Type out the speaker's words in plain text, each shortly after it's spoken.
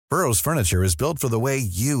Burrow's furniture is built for the way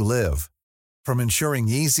you live. From ensuring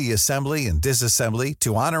easy assembly and disassembly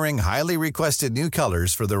to honoring highly requested new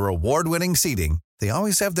colors for their award-winning seating, they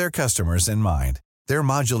always have their customers in mind. Their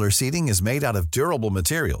modular seating is made out of durable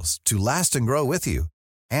materials to last and grow with you.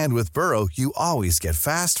 And with Burrow, you always get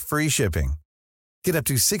fast, free shipping. Get up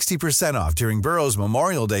to 60% off during Burrow's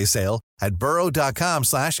Memorial Day sale at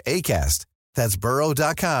burrow.com/ACAST. That's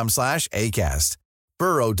burrow.com/ACAST.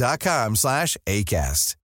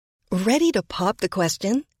 burrow.com/ACAST. Ready to pop the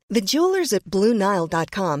question? The jewelers at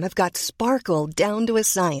BlueNile.com have got sparkle down to a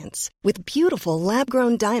science with beautiful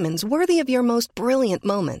lab-grown diamonds worthy of your most brilliant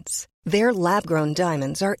moments. Their lab-grown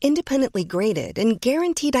diamonds are independently graded and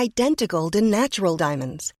guaranteed identical to natural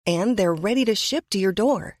diamonds, and they're ready to ship to your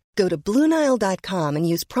door. Go to BlueNile.com and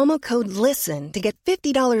use promo code LISTEN to get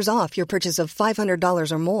 $50 off your purchase of $500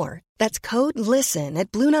 or more. That's code LISTEN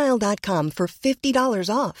at BlueNile.com for $50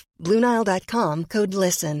 off. BlueNile.com, code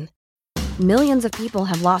LISTEN. Millions of people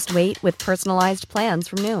have lost weight with personalized plans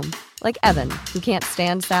from Noom. Like Evan, who can't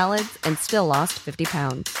stand salads and still lost 50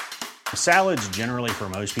 pounds. Salads generally for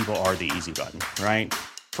most people are the easy button, right?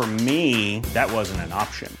 For me, that wasn't an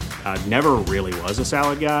option. I never really was a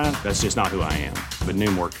salad guy. That's just not who I am. But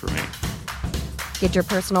Noom worked for me. Get your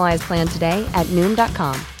personalized plan today at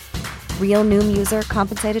Noom.com. Real Noom user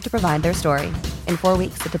compensated to provide their story. In 4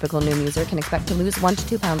 weeks, the typical Noom user can expect to lose 1 to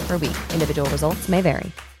 2 pounds per week. Individual results may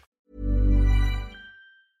vary.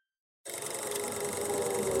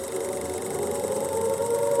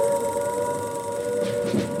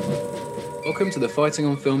 Welcome to the Fighting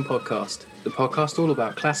on Film podcast, the podcast all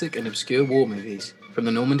about classic and obscure war movies, from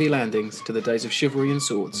the Normandy landings to the days of chivalry and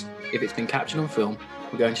swords. If it's been captured on film,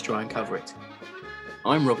 we're going to try and cover it.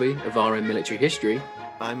 I'm Robbie of RM Military History.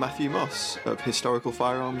 I'm Matthew Moss of Historical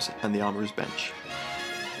Firearms and the Armourer's Bench.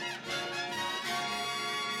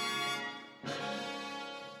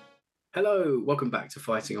 Hello, welcome back to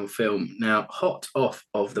Fighting on Film. Now, hot off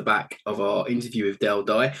of the back of our interview with Del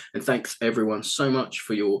Dye, and thanks everyone so much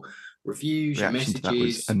for your reviews, your messages. That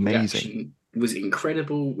was amazing. Reaction was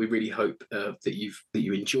incredible. We really hope that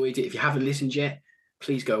you enjoyed it. If you haven't listened yet,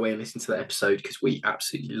 please go away and listen to that episode because we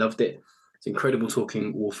absolutely loved it. It's incredible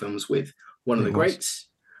talking war films with one of the greats.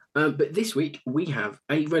 But this week we have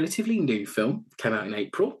a relatively new film, came out in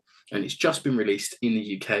April, and it's just been released in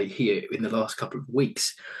the UK here in the last couple of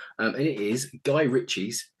weeks. And it is Guy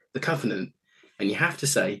Ritchie's The Covenant. And you have to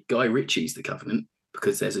say Guy Ritchie's The Covenant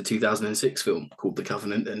because there's a 2006 film called The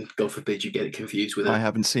Covenant, and God forbid you get it confused with I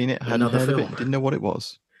haven't seen it, hadn't another heard film. of it, didn't know what it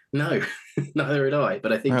was. No, neither had I.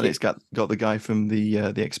 But I think apparently it's got the guy from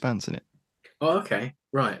the Expanse in it. Oh, okay,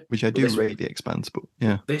 right. Which I do rate The Expanse, but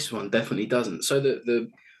yeah, this one definitely doesn't. So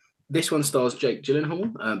this one stars Jake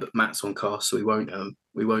Gyllenhaal, but Matt's on cast, so we won't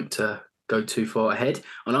go too far ahead.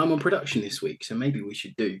 And I'm on production this week, so maybe we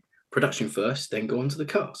should do production first, then go on to the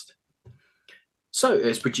cast. So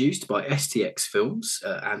it's produced by STX Films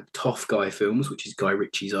and Tough Guy Films, which is Guy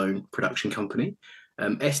Ritchie's own production company.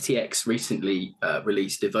 STX recently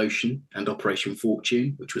released Devotion and Operation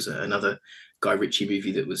Fortune, which was another Guy Ritchie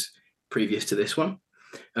movie that was previous to this one.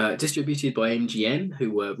 Distributed by MGM,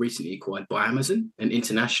 who were recently acquired by Amazon. And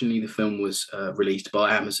internationally, the film was released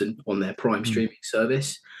by Amazon on their Prime streaming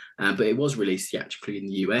service. But it was released theatrically in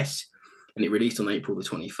the US. And it released on April the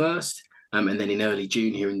 21st. And then in early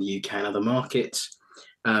June here in the UK and other markets.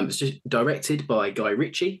 It's just directed by Guy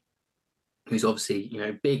Ritchie, who's obviously,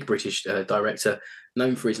 big British director,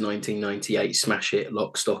 known for his 1998 smash hit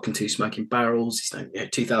Lock, Stock and Two Smoking Barrels. He's known,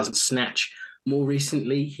 2000 Snatch. More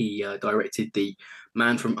recently, he directed the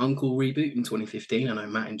Man from U.N.C.L.E. reboot in 2015. I know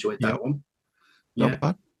Matt enjoyed that one.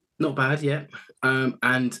 Not bad, yeah.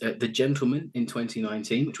 And The Gentleman in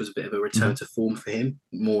 2019, which was a bit of a return to form for him.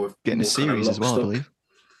 Getting a series as well, I believe.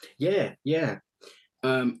 Yeah.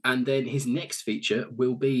 And then his next feature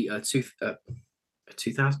will be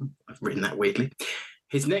 2000. I've written that weirdly.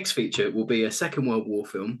 His next feature will be a Second World War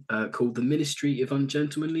film called The Ministry of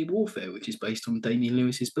Ungentlemanly Warfare, which is based on Damien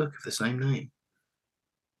Lewis's book of the same name.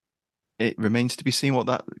 It remains to be seen what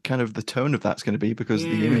that kind of the tone of that's going to be, because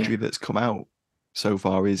the imagery that's come out so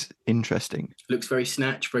far is interesting. Looks very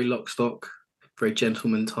Snatch, very Lock, Stock, very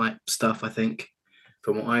gentleman type stuff, I think,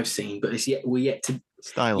 from what I've seen. But it's yet to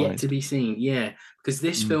be seen, because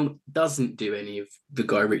this film doesn't do any of the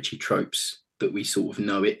Guy Ritchie tropes that we sort of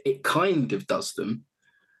know. It kind of does them,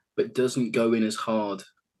 but doesn't go in as hard.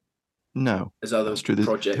 No, as other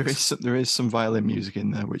projects. There is some violin music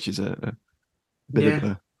in there, which is a bit of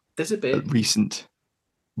a recent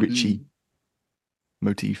Ritchie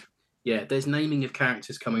motif. Yeah, there's naming of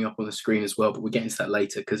characters coming up on the screen as well, but we'll get into that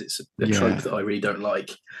later because it's a trope that I really don't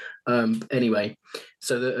like. Anyway,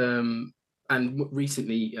 so and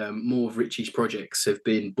recently, more of Ritchie's projects have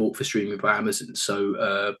been bought for streaming by Amazon.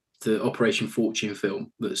 So the Operation Fortune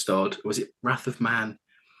film that starred, was it Wrath of Man?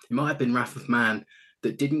 It might have been Wrath of Man,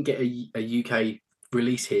 that didn't get a UK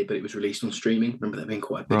release here, but it was released on streaming. Remember that being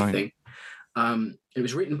quite a big thing. It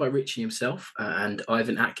was written by Ritchie himself and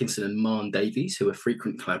Ivan Atkinson and Marn Davies, who are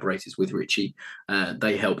frequent collaborators with Ritchie.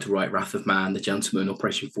 They helped write Wrath of Man, The Gentleman,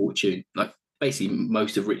 Operation Fortune, like basically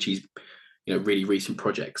most of Ritchie's really recent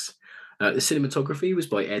projects. The cinematography was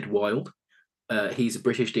by Ed Wilde. He's a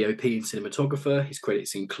British DOP and cinematographer. His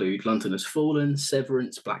credits include London Has Fallen,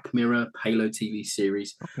 Severance, Black Mirror, Halo TV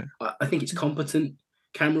series. Okay. I think it's competent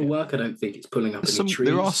camera work. I don't think it's pulling up any trees.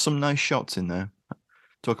 There are some nice shots in there.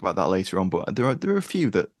 Talk about that later on, but there are a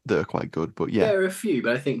few that are quite good. But yeah, there are a few,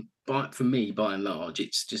 but I think for me, by and large,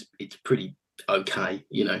 it's pretty okay,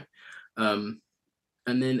 And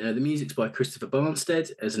then the music's by Christopher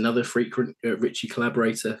Barnstead, as another frequent Ritchie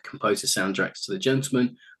collaborator, composed the soundtracks to The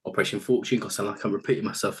Gentleman, Operation Fortune. I sound like I'm repeating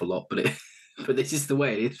myself a lot, but but this is the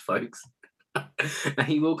way it is, folks. And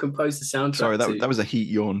he will compose the soundtrack. Sorry, that was a heat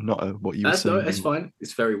yawn, not what you were saying. That's fine.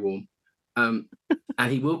 It's very warm.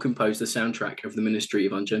 And he will compose the soundtrack of The Ministry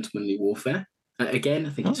of Ungentlemanly Warfare. Again, I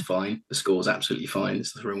think it's fine. The score's absolutely fine.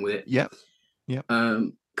 There's nothing wrong with it. Yep.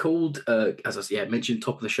 Called, as I mentioned,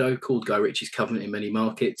 top of the show, called Guy Ritchie's Covenant in Many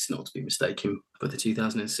Markets, not to be mistaken for the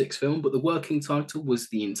 2006 film, but the working title was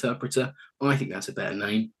The Interpreter. I think that's a better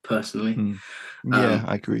name, personally. Yeah,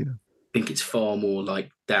 I agree. I think it's far more like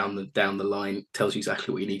down the line, tells you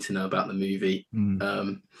exactly what you need to know about the movie.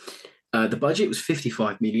 The budget was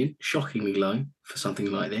 55 million, shockingly low for something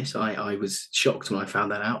like this. I was shocked when I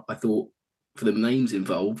found that out. I thought, for the names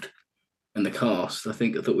involved and the cast, I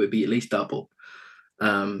thought it would be at least double.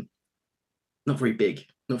 Not very big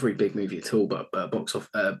movie at all, but box off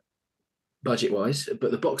budget wise.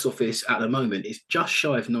 But the box office at the moment is just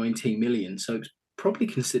shy of 19 million, so it's probably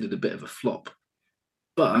considered a bit of a flop.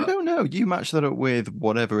 But I don't know. You match that up with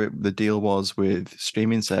whatever the deal was with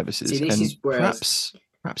streaming services, perhaps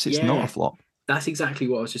it's not a flop. That's exactly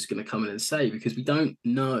what I was just going to come in and say, because we don't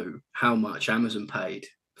know how much Amazon paid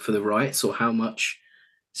for the rights or how much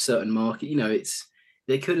certain market.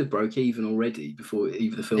 They could have broke even already before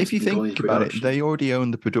even the film. If you think about it, they already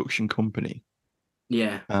own the production company.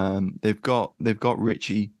 Yeah. They've got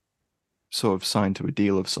Ritchie sort of signed to a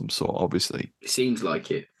deal of some sort, obviously. It seems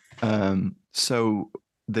like it. So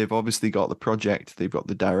they've obviously got the project, they've got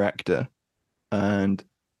the director, and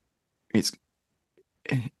it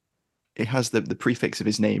has the prefix of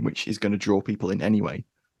his name, which is going to draw people in anyway.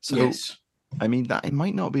 So yes. I mean, that it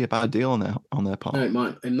might not be a bad deal on their part. No,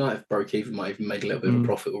 it might have broke even, might even made a little bit of a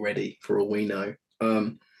profit already, for all we know.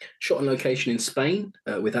 Shot on location in Spain,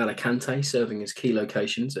 with Alicante serving as key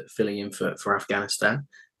locations, filling in for Afghanistan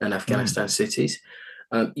and Afghanistan cities.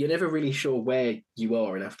 You're never really sure where you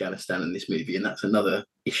are in Afghanistan in this movie, and that's another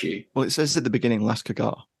issue. Well, it says at the beginning,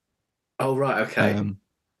 Lashkar. Oh, right, okay.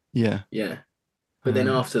 Yeah. But then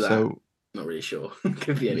after that, not really sure.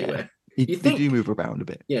 Could be anywhere. Yeah. They do move around a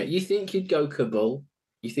bit. Yeah, you think you'd go Kabul.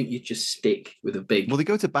 You think you'd just stick with a big... Well, they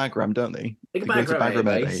go to Bagram, don't they? They go to Bagram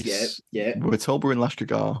Air Base. Yeah. We're told we're in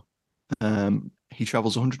Lashkar. He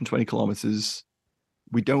travels 120 kilometers.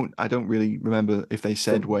 I don't really remember if they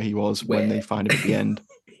said where he was when they find him at the end.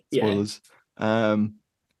 Spoilers.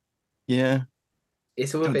 Yeah.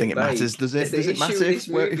 It's all I don't think it matters, does it? Does it matter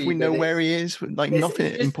if we know where he is? Like,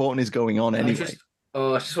 nothing important is going on anyway.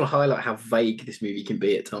 I just want to highlight how vague this movie can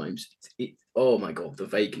be at times. Oh my God, the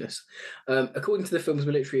vagueness. According to the film's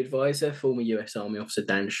military advisor, former US Army officer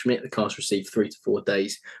Dan Schmidt, the cast received 3 to 4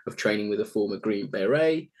 days of training with a former Green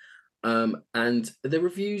Beret. And the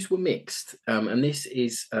reviews were mixed. And this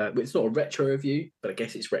is, it's not a retro review, but I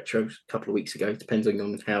guess it's retro a couple of weeks ago, depending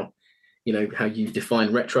on how you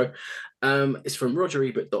define retro. It's from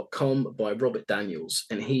RogerEbert.com by Robert Daniels,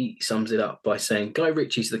 and he sums it up by saying, Guy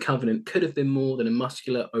Ritchie's The Covenant could have been more than a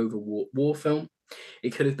muscular, overwrought war film. It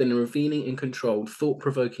could have been a revealing and controlled,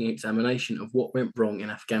 thought-provoking examination of what went wrong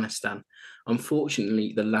in Afghanistan.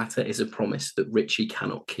 Unfortunately, the latter is a promise that Ritchie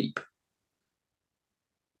cannot keep.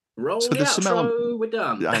 Roll the outro, we're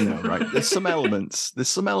done. I know, right? There's some elements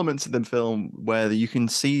of the film where you can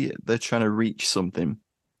see they're trying to reach something.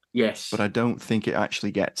 Yes. But I don't think it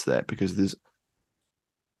actually gets there, because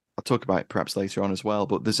I'll talk about it perhaps later on as well,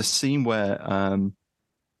 but there's a scene where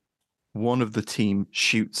one of the team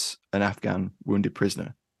shoots an Afghan wounded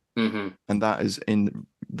prisoner. Mm-hmm. And that is, in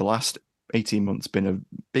the last 18 months, been a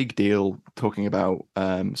big deal, talking about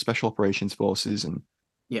special operations forces and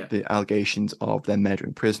the allegations of them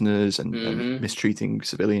murdering prisoners and mistreating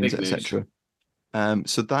civilians, etc.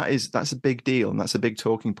 So that's a big deal, and that's a big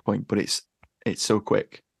talking point, but it's so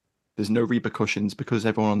quick. there's no repercussions because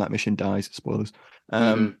everyone on that mission dies. Spoilers.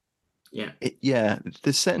 Yeah.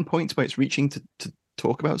 There's certain points where it's reaching to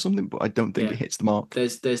talk about something, but I don't think it hits the mark.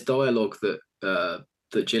 There's dialogue that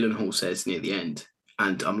Gyllenhaal says near the end,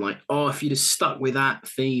 and I'm like, oh, if you'd have stuck with that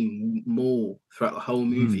theme more throughout the whole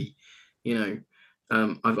movie,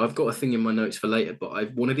 I've got a thing in my notes for later, but I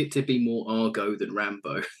wanted it to be more Argo than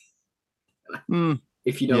Rambo.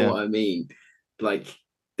 If you know what I mean. Like,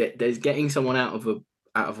 there's getting someone out of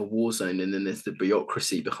a war zone, and then there's the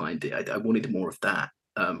bureaucracy behind it. I wanted more of that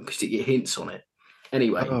because it hints on it.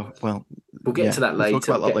 Anyway, we'll get to that later. We'll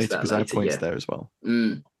talk about that later because I have points there as well.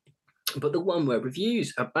 But the one where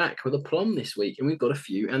reviews are back with a plum this week, and we've got a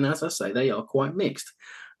few, and as I say, they are quite mixed,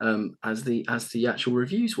 as the actual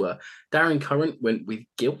reviews were. Darren Current went with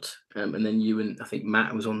Guilt, and then you and I think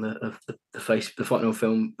Matt was on the Final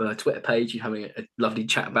Film Twitter page. You're having a lovely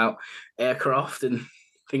chat about aircraft and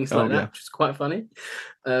things like that, which is quite funny.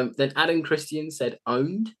 Then Adam Christian said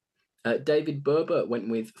Owned. David Berber went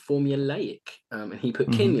with Formulaic, and he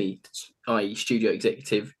put Kinley, i.e. studio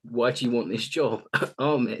executive, why do you want this job?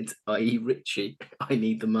 Ahmed, i.e. Richie, I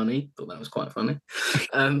need the money. Thought that was quite funny.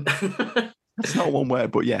 That's not one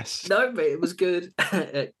word, but yes. No, but it was good.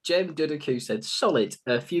 Jem Dudaku said solid.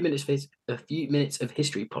 A few minutes of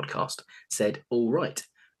history podcast said all right.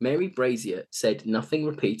 Mary Brazier said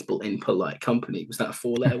nothing repeatable in polite company. Was that a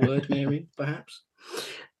 4-letter word, Mary, perhaps?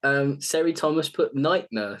 Seri Thomas put night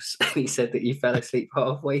nurse, and he said that he fell asleep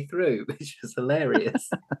halfway through, which was hilarious.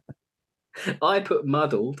 I put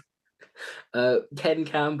muddled. Ken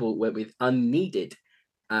Campbell went with unneeded,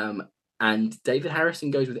 and David Harrison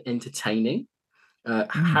goes with entertaining.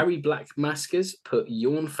 Harry Blackmaskers put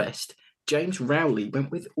yawn fest. James Rowley went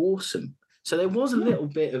with awesome. So there was a little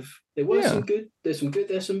bit of some good. There's some good.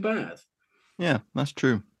 There's some bad. Yeah, that's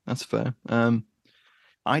true. That's fair.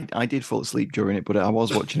 I did fall asleep during it, but I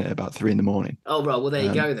was watching it at about 3 a.m. Oh, right. Well, there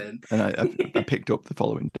you go then. And I picked up the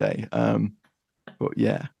following day. But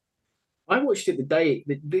yeah, I watched it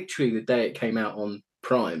literally the day it came out on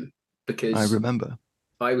Prime, because I remember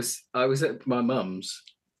I was at my mum's,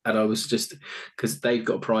 and I was just because they've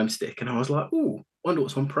got a Prime stick, and I was like, "Ooh, wonder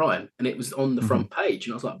what's on Prime," and it was on the front page,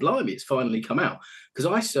 and I was like, "Blimey, it's finally come out!" Because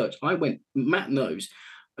I went. Matt knows.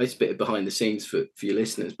 It's a bit of behind the scenes for your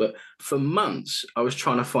listeners, but for months I was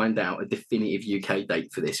trying to find out a definitive UK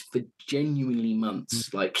date for this, for genuinely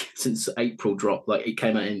months, like since April dropped, like it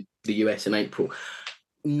came out in the US in April.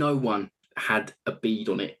 No one had a bead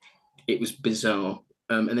on it. It was bizarre.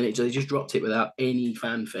 And then they just dropped it without any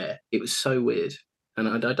fanfare. It was so weird. And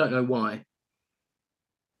I don't know why.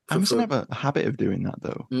 Amazon have a habit of doing that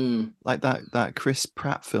though. Like that Chris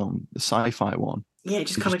Pratt film, the sci-fi one. Yeah, it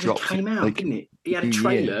just kind of just came out, didn't it? He had a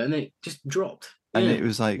trailer and then it just dropped. And it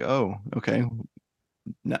was like, oh, okay.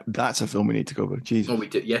 No, that's a film we need to cover. Jesus. Oh, we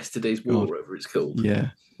did Yesterday's War, whatever it's called. Yeah.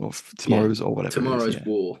 Or Tomorrow's or whatever. Tomorrow's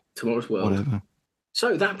War. Tomorrow's World. Whatever.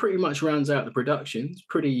 So that pretty much rounds out the productions.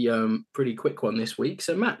 Pretty quick one this week.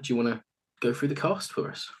 So Matt, do you want to go through the cast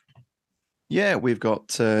for us? Yeah, we've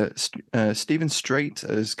got Stephen Strait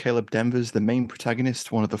as Caleb Denvers, the main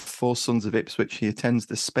protagonist, one of the 4 sons of Ipswich. He attends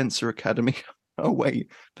the Spencer Academy. Oh, wait,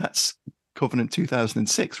 that's Covenant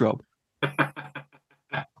 2006, Rob.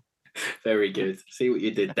 Very good. See what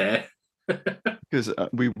you did there. Because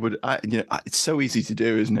it's so easy to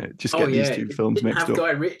do, isn't it? Just get these 2 films mixed up. Have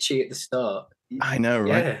Guy Ritchie at the start. I know,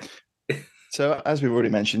 right? Yeah. So, as we've already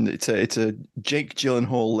mentioned, it's a Jake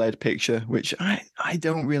Gyllenhaal-led picture, which I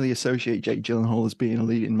don't really associate Jake Gyllenhaal as being a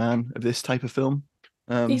leading man of this type of film.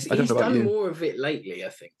 He's done more of it lately, I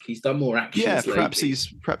think. He's done more action. Yeah, perhaps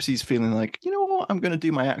he's feeling like, you know what, I'm going to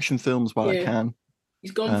do my action films while I can.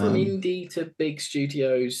 He's gone from indie to big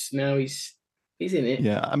studios. Now he's in it.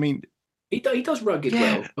 Yeah, I mean, he does rugged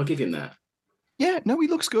well. I'll give him that. Yeah, no, he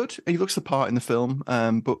looks good. He looks the part in the film.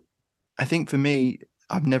 But I think for me,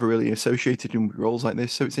 I've never really associated him with roles like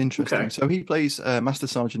this, so it's interesting. Okay. So he plays Master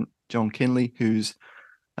Sergeant John Kinley, who's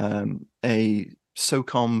a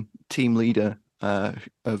SOCOM team leader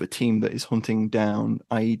of a team that is hunting down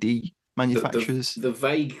IED manufacturers. The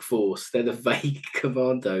vague force. They're the vague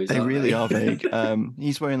commandos. They really are vague.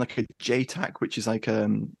 He's wearing like a JTAC, which is like a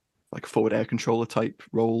forward air controller type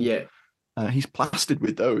role. Yeah. He's plastered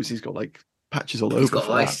with those. He's got like patches all over. He's got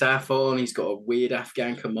ISAF on. He's got a weird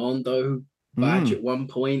Afghan commando badge at one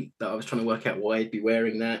point that I was trying to work out why he'd be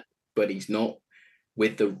wearing that, but he's not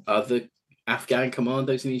with the other Afghan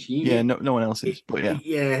commandos in his unit. Yeah, no one else is. But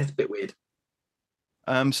yeah, it's a bit weird.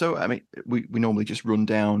 So I mean, we normally just run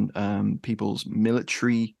down people's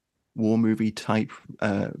military war movie type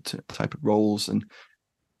of roles, and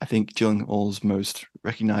I think Gyllenhaal's most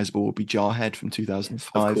recognizable would be Jarhead from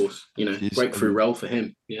 2005. Of course, breakthrough role for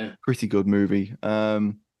him. Yeah, pretty good movie.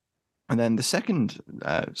 And then the second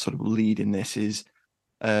sort of lead in this is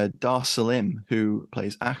Dar Salim, who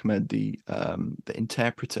plays Ahmed, the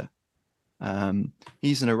interpreter.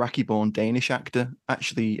 He's an Iraqi-born Danish actor,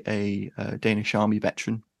 actually a Danish army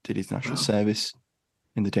veteran, did his national service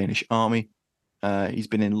in the Danish army. He's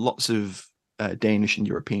been in lots of Danish and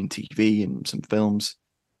European TV and some films.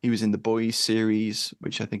 He was in the Boys series,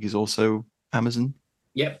 which I think is also Amazon.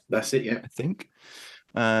 Yep, that's it, yeah. I think.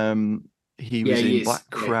 He was in Black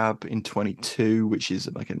Crab in 22, which is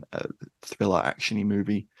like a thriller action-y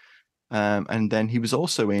movie. And then he was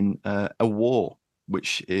also in A War,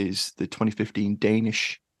 which is the 2015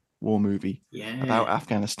 Danish war movie about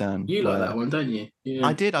Afghanistan. You like that one, don't you? Yeah.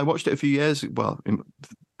 I did. I watched it a few years,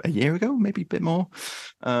 a year ago, maybe a bit more.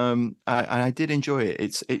 I did enjoy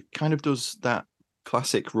it. It kind of does that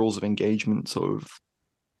classic rules of engagement, sort of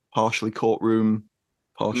partially courtroom,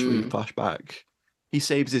 partially flashback. He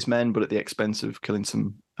saves his men, but at the expense of killing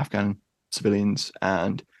some Afghan civilians.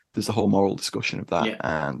 And there's the whole moral discussion of that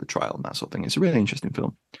and the trial and that sort of thing. It's a really interesting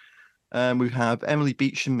film. We have Emily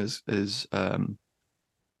Beecham as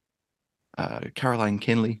Caroline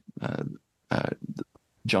Kinley,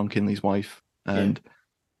 John Kinley's wife, and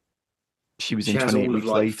she was in 28 Weeks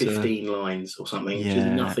Later. 15 lines or something, which is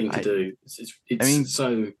nothing to do.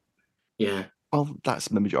 Well, that's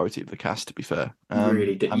the majority of the cast, to be fair.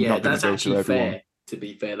 Really, that's actually fair. To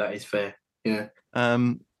be fair, that is fair. Yeah.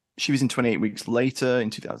 She was in 28 Weeks Later in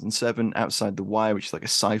 2007, Outside the Wire, which is like a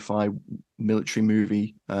sci-fi military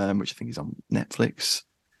movie, which I think is on Netflix.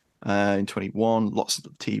 In 21, lots of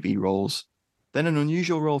TV roles. Then an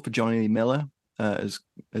unusual role for Johnny Lee Miller as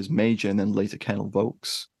Major, and then later Colonel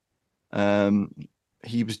Vokes.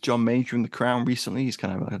 He was John Major in The Crown recently. He's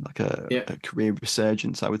kind of like a career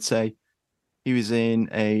resurgence, I would say. He was in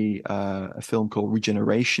a film called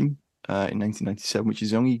Regeneration in 1997, which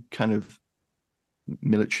is the only kind of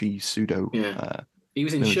military pseudo. He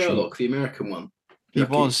was in Sherlock, the American one. He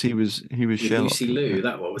was Sherlock. Lucy Liu,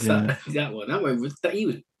 that one was that one. That one was that he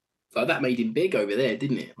was like that made him big over there,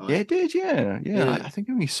 didn't it? It did. Yeah. I think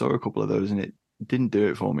I only saw a couple of those, and it didn't do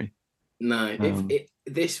it for me. No,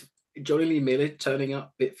 this Johnny Lee Miller turning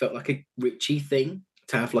up, it felt like a Richie thing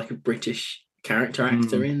to have like a British character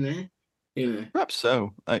actor in there. Perhaps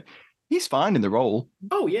so. He's fine in the role.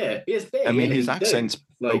 Oh yeah, he is big. I mean, his accent's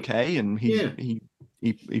okay, and he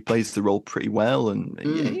plays the role pretty well, and I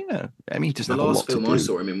mean, he doesn't have a lot to do. The last film I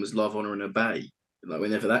saw him in was Love, Honor and Obey. Like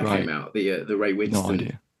whenever that came out, the Ray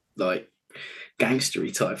Winstone like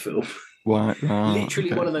gangstery type film. Right.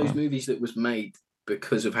 Literally one of those movies that was made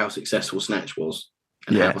because of how successful Snatch was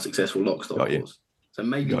and how successful Lock, Stock was. So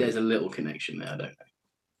maybe there's a little connection there. I don't know.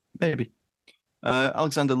 Maybe.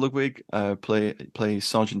 Alexander Ludwig plays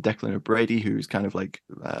Sergeant Declan O'Brady, who's kind of like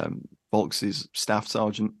Volks's staff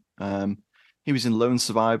sergeant. He was in Lone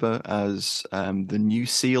Survivor as the new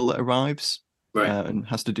SEAL that arrives and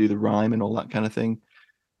has to do the rhyme and all that kind of thing.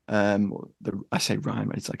 I say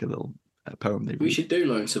rhyme, it's like a little poem. We should do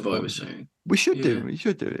Lone Survivor soon. We should do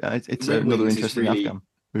it. It's another interesting really Afghan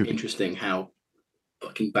movie. Interesting how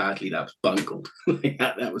fucking badly that was bungled.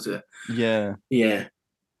 that was a... Yeah.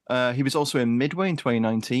 He was also in Midway in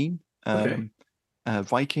 2019.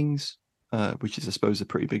 Vikings, which is, I suppose, a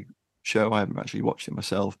pretty big show. I haven't actually watched it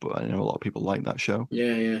myself, but I know a lot of people like that show.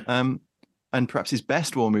 Yeah. And perhaps his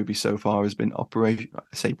best war movie so far has been Operation... I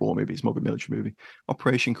say war movie, it's more of a military movie.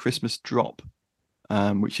 Operation Christmas Drop,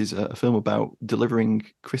 which is a film about delivering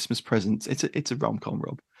Christmas presents. It's a rom-com,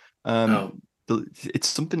 Rob. It's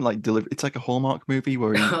something like it's like a Hallmark movie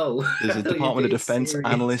where there's a Department of Defense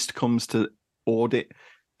analyst comes to audit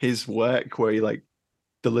his work, where he like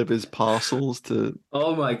delivers parcels to.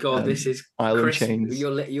 Oh my god, this is island chains.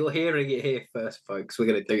 You're hearing it here first, folks. We're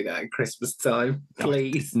going to do that at Christmas time,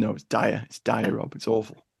 please. No, it's dire. It's dire, Rob. It's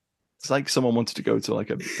awful. It's like someone wanted to go to like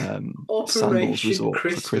a Sandals resort for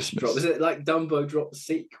Christmas. Drop. Is it like Dumbo Drop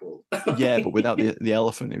sequel? Yeah, but without the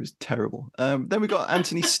elephant. It was terrible. Then we got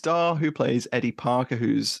Anthony Starr, who plays Eddie Parker,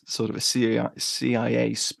 who's sort of a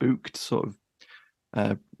CIA spooked sort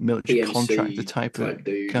of military PMC contractor type of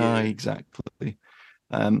dude, guy. Exactly.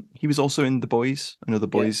 He was also in The Boys, another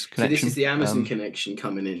Boys connection. So this is the Amazon connection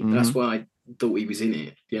coming in. That's why I thought he was in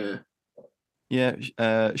it. Yeah. Yeah,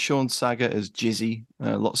 Sean Saga as Jizzy,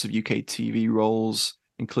 lots of UK TV roles,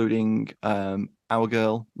 including Our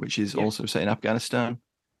Girl, which is also set in Afghanistan.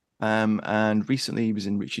 And recently he was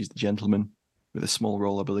in Richie's the Gentleman with a small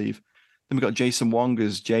role, I believe. Then we got Jason Wong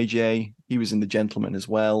as JJ. He was in The Gentleman as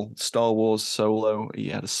well. Star Wars Solo, he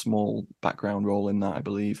had a small background role in that, I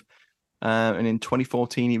believe. And in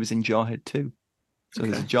 2014, he was in Jarhead 2. So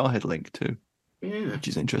there's a Jarhead link too, which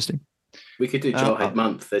is interesting. We could do Jarhead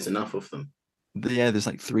month. There's enough of them. There's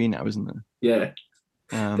like 3 now, isn't there? Yeah.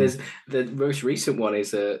 There's the most recent one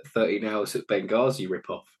is a 13 Hours at Benghazi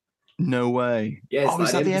ripoff. No way. Yeah,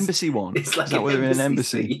 is that the embassy one? It's like is that where they're in an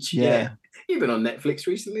embassy? Speech. Yeah. You've been on Netflix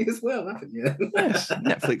recently as well, haven't you? Yes.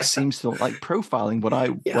 Netflix seems to like profiling what I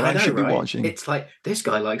should be watching. It's like, this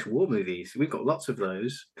guy likes war movies. We've got lots of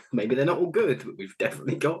those. Maybe they're not all good, but we've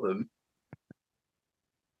definitely got them.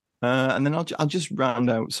 And then I'll just round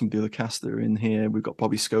out some of the other cast that are in here. We've got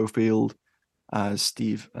Bobby Schofield as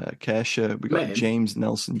Steve Kershaw. We've got James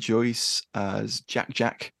Nelson Joyce as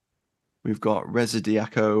Jack. We've got Reza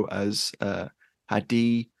Diaco as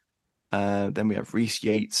Hadi. Then we have Rhys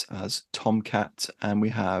Yates as Tomcat. And we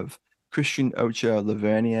have Christian Ocha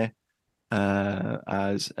Lavernier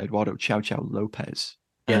as Eduardo Chow Chow Lopez.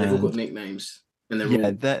 Yeah, they've all got nicknames. And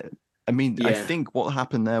they're I think what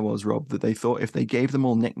happened there was, Rob, that they thought if they gave them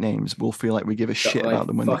all nicknames, we'll feel like we give a shit about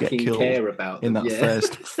them when they get killed in that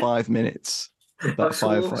first 5 minutes of that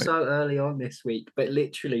firefight. So early on this week, but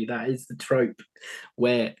literally that is the trope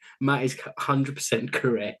where Matt is 100%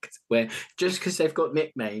 correct, where just because they've got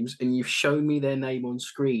nicknames and you've shown me their name on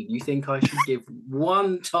screen, you think I should give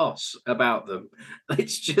one toss about them.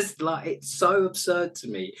 It's just like, it's so absurd to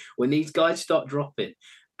me when these guys start dropping.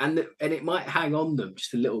 And it might hang on them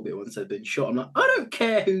just a little bit once they've been shot. I'm like, I don't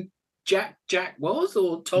care who Jack was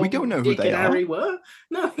or Tom, we don't know Dick who they and Harry were.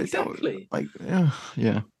 No, exactly.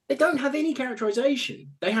 Yeah. They don't have any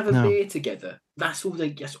characterization. They have a beer together. That's all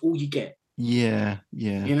you get. Yeah.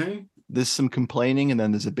 You know? There's some complaining and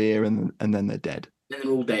then there's a beer and then they're dead. Then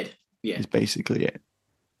they're all dead. Yeah. It's basically it.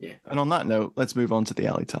 Yeah. And on that note, let's move on to the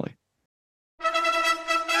alley tally.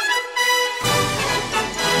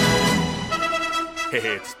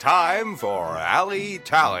 It's time for Alley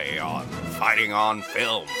Tally on Fighting on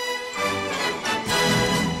Film.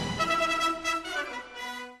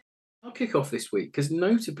 I'll kick off this week because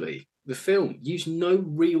notably the film used no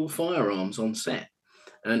real firearms on set.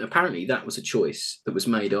 And apparently that was a choice that was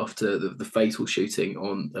made after the fatal shooting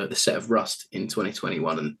on the set of Rust in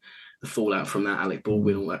 2021 and the fallout from that, Alec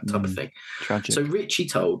Baldwin, all that type of thing. Tragic. So Ritchie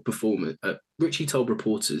told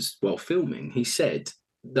reporters while filming, he said,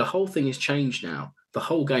 the whole thing has changed now. The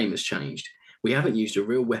whole game has changed. We haven't used a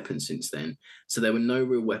real weapon since then, so there were no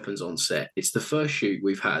real weapons on set. It's the first shoot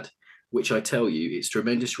we've had, which I tell you, it's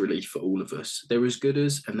tremendous relief for all of us. They're as good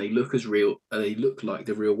as, and they look as real, they look like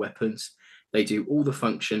the real weapons. They do all the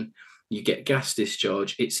function. You get gas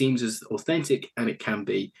discharge. It seems as authentic, and it can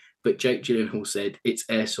be, but Jake Gyllenhaal said, it's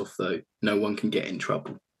airsoft though. No one can get in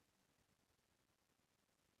trouble.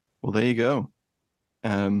 Well, there you go.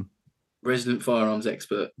 Resident firearms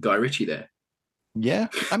expert Guy Ritchie there. Yeah,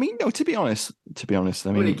 I mean, no. To be honest, I mean,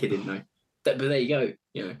 I'm only kidding, no. But there you go.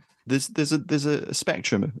 You know, there's a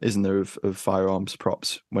spectrum, isn't there, of firearms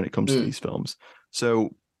props when it comes to these films.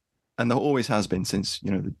 So, and there always has been since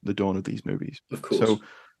the dawn of these movies. Of course.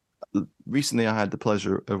 So, recently I had the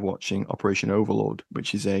pleasure of watching Operation Overlord,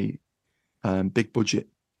 which is a big budget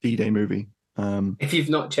D-Day movie. If you've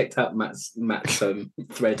not checked out Matt's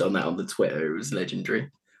thread on that on the Twitter, it was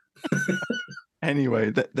legendary. Anyway,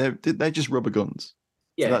 they're just rubber guns.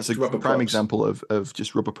 Yeah, so that's a prime props. Example of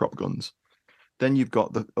just rubber prop guns. Then you've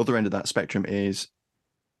got the other end of that spectrum is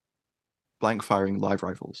blank firing live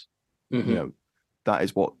rifles. Mm-hmm. That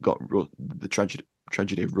is what got the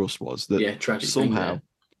tragedy of Rust was that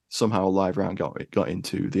somehow a live round got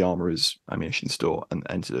into the armorer's ammunition store and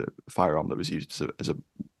entered a firearm that was used as a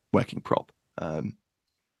working prop. And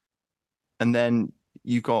then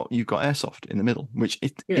you've got airsoft in the middle, which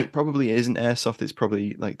it probably isn't airsoft. It's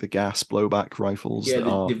probably like the gas blowback rifles. Yeah,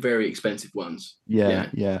 the very expensive ones. Yeah.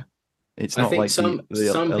 It's not like some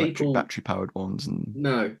electric battery powered ones.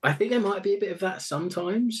 No, I think there might be a bit of that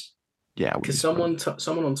sometimes. Yeah, because someone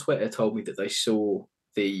on Twitter told me that they saw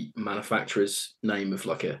the manufacturer's name of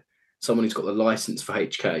someone who's got the license for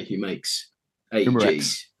HK who makes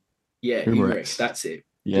AEGs. Yeah, Umarex. That's it.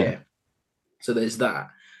 Yeah. So there's that.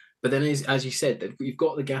 But then, as you said, you've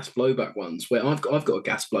got the gas blowback ones where I've got a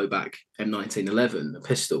gas blowback M1911, a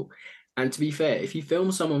pistol. And to be fair, if you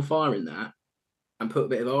film someone firing that and put a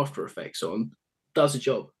bit of After Effects on, does a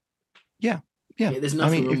job. Yeah. There's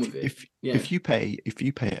nothing wrong with it. If you pay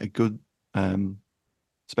a good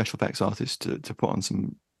special effects artist to put on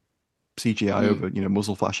some CGI over,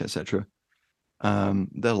 muzzle flash, etc.,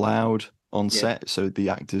 they're loud on set, so the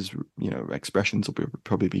actors, expressions will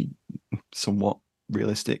probably be somewhat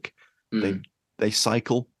realistic. They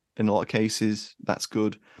cycle in a lot of cases. That's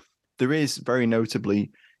good. There is very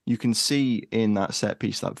notably, you can see in that set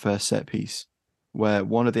piece, that first set piece, where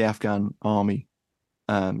one of the Afghan army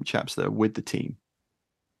chaps that are with the team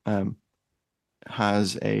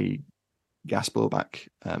has a gas blowback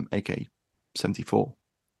AK-74,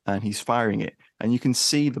 and he's firing it, and you can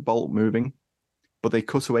see the bolt moving, but they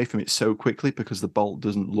cut away from it so quickly because the bolt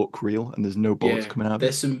doesn't look real and there's no bullets coming out of it.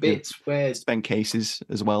 There's some bits where spent cases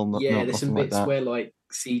as well. There's some bits where like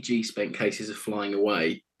CG spent cases are flying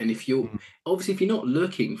away, and if you're obviously if you're not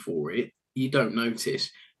looking for it, you don't notice.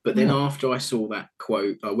 But then after I saw that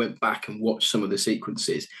quote, I went back and watched some of the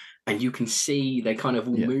sequences, and you can see they kind of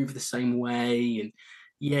all move the same way, and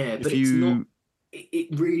but it's not.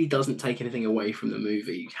 It really doesn't take anything away from the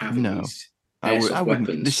movie having these. I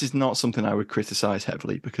wouldn't. This is not something I would criticize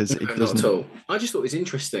heavily because it doesn't. Not at all. I just thought it was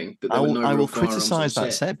interesting that there were no I will real firearms criticize on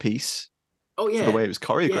that set piece. Oh yeah, for the way it was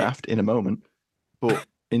choreographed in a moment, but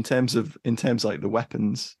in terms like the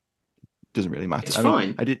weapons, it doesn't really matter. It's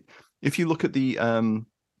fine. If you look at the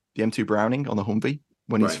M2 Browning on the Humvee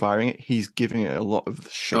when he's firing it, he's giving it a lot of the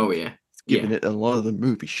shake. Oh yeah. Giving it a lot of the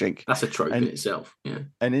movie shake. That's a trope in itself. Yeah.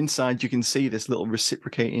 And inside you can see this little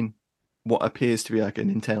reciprocating, what appears to be like an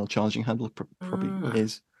internal charging handle probably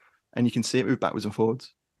is, and you can see it move backwards and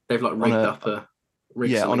forwards. They've like rigged up a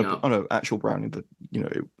on an actual Browning that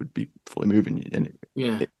it would be fully moving.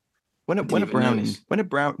 And when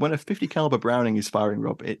a 50 caliber Browning is firing,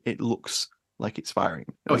 Rob, it looks like it's firing.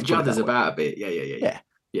 Oh, it judders about a bit.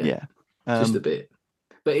 Yeah. Just a bit.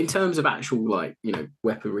 But in terms of actual,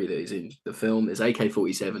 weaponry that is in the film, there's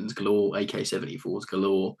AK-47s galore, AK-74s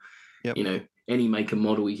galore. Yep. Any make and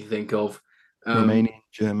model you can think of. Romanian,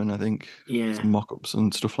 German, I think. Yeah. Some mock-ups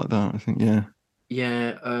and stuff like that, I think, yeah.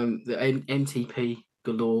 Yeah, the MTP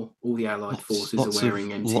galore. All the Allied forces are wearing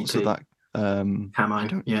MTP. Lots of that.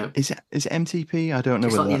 Camo, Is it MTP? I don't know.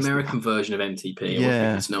 It's like the American version of MTP.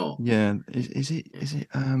 Yeah. It's not. Yeah. Is it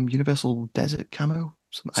Universal Desert Camo?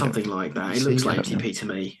 Something like that. It looks like MTP to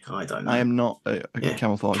me. I don't know. I am not a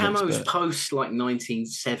camouflage Camo's expert. Post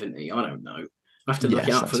 1970. I don't know. I have to look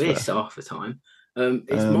it up for this half the time.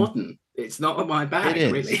 It's modern. It's not my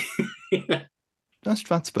bag, really. That's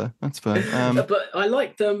fair. But I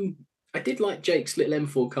liked. I did like Jake's little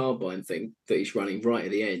M4 carbine thing that he's running right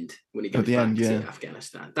at the end when he goes back to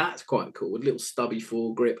Afghanistan. That's quite cool. A little stubby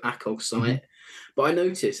foregrip ACOG sight. Mm-hmm. But I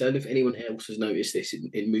noticed, I don't know if anyone else has noticed this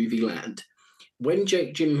in movie land. When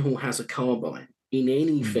Jake Gyllenhaal has a carbine in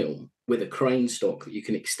any film with a crane stock that you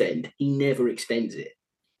can extend, he never extends it.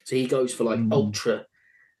 So he goes for ultra,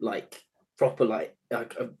 proper,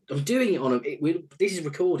 I'm doing it on this is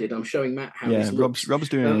recorded. I'm showing Matt how this looks. Rob's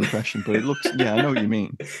doing an impression, but it looks, I know what you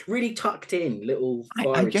mean. Really tucked in, little.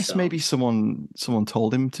 I guess stuff. Maybe someone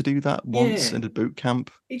told him to do that once in a boot camp.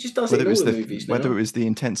 He just does it in all the movies now. Whether it was the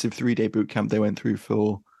intensive 3-day boot camp they went through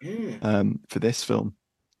for this film.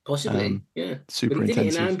 Possibly, super but he intensive. did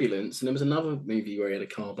it in Ambulance, and there was another movie where he had a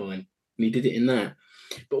carbine, and he did it in that.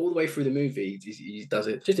 But all the way through the movie, he does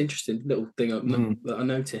it. Just interesting little thing that I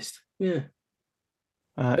noticed. Yeah.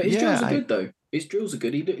 But his drills are good, though. His drills are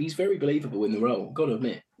good. He's very believable in the role, I've got to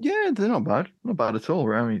admit. Yeah, they're not bad. Not bad at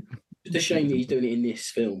all. I mean, it's a shame that he's doing it in this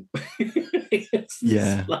film.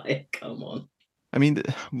 Come on. I mean,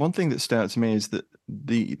 one thing that stood out to me is that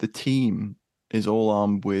the team is all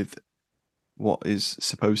armed with what is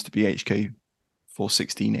supposed to be HK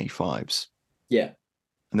 416A5s. Yeah.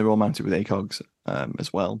 And they're all mounted with ACOGs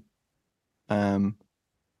as well. And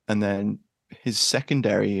then his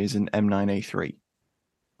secondary is an M9A3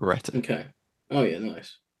 Beretta. Okay. Oh, yeah,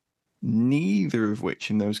 nice. Neither of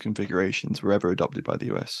which in those configurations were ever adopted by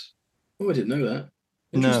the US. Oh, I didn't know that.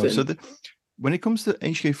 No, so when it comes to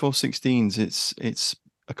HK 416s, it's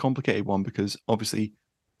a complicated one because obviously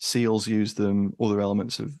SEALs use them, other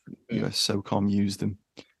elements of US SOCOM use them.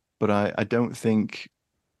 But I don't think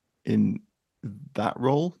in that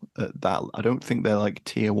role, I don't think they're like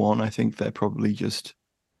tier 1. I think they're probably just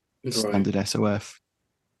standard SOF.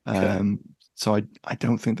 Okay. So I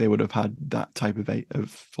don't think they would have had that type of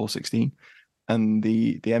 416. And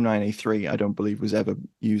the M9A3, I don't believe was ever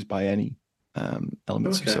used by any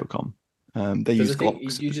elements of SOCOM. They use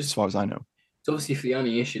Glocks, as far as I know. So obviously for the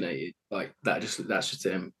uninitiated, that's just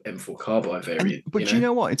an M4 carbine variant. But you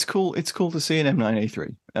know what? It's cool. It's cool to see an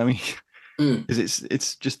M9A3. I mean, because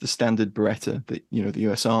it's just the standard Beretta that the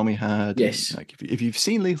US Army had. Yes. Like if you've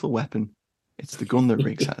seen Lethal Weapon, it's the gun that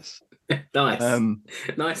Riggs has. Nice.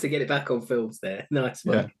 Nice to get it back on films there. Nice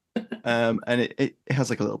one. Yeah. And it has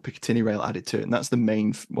like a little Picatinny rail added to it, and that's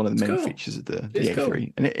one of the main features of the A3. Cool.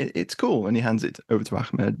 And it's cool. And he hands it over to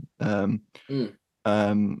Ahmed.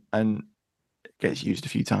 And gets used a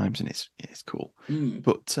few times, and it's cool.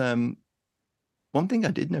 But one thing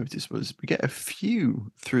I did notice was we get a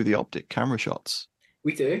few through the optic camera shots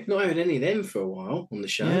We do. Not having any of them for a while on the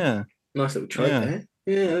show. Yeah. Nice little trope there.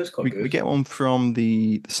 Yeah, that's quite good. We get one from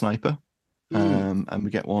the sniper, and we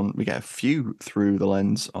get a few through the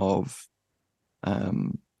lens of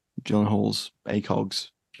Gyllenhaal's ACOGs.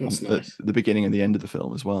 That's nice. The beginning and the end of the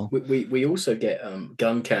film as well. We also get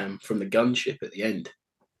gun cam from the gunship at the end.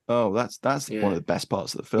 Oh, that's one of the best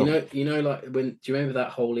parts of the film. You know, like do you remember that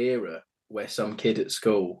whole era where some kid at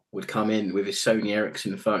school would come in with his Sony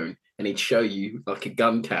Ericsson phone and he'd show you like a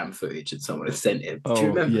gun cam footage that someone had sent him? Do you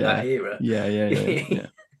remember that era? Yeah.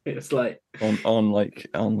 It's like on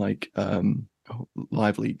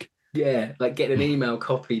Live Leak. Yeah, like getting an email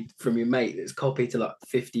copied from your mate that's copied to like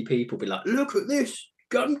 50 people, be like, look at this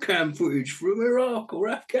gun cam footage from Iraq or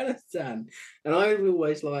Afghanistan. And I was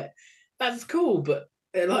always like, that's cool, but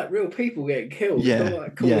they're like real people getting killed. Yeah, not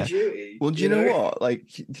like Call of Duty. Well, do you know what? Like,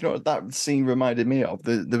 do you know what that scene reminded me of?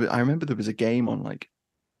 I remember there was a game on like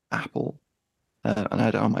Apple, and I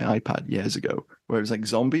had it on my iPad years ago, where it was like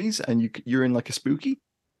zombies, and you're in like a spooky,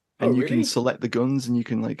 and you can select the guns, and you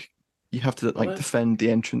can like you have to like defend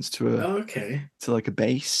the entrance to to like a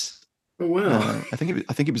base. Oh wow! I think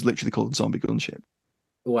it was literally called Zombie Gunship.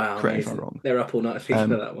 Wow, correct me if I'm wrong. They're up all night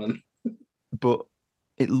thinking of that one. But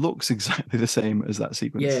it looks exactly the same as that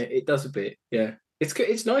sequence. Yeah, it does a bit. Yeah,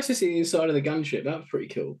 it's nice to see the inside of the gunship. That was pretty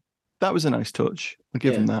cool. That was a nice touch. I'll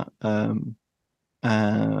give them that.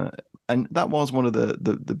 And that was one of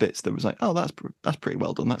the bits that was like, oh, that's pretty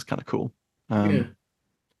well done. That's kind of cool.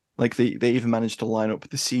 Like they even managed to line up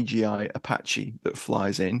the CGI Apache that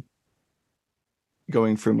flies in,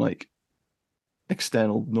 going from like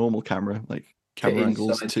external normal camera, like camera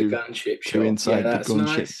angles to inside the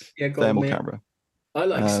gunship thermal camera. I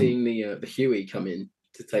like seeing the Huey come in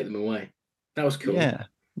to take them away. That was cool. Yeah,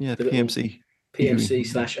 the PMC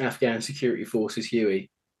 / Afghan Security Forces Huey.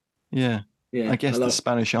 Yeah. I guess the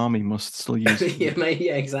Spanish Army must still use it. Yeah, mate.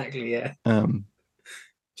 Yeah, exactly. Yeah.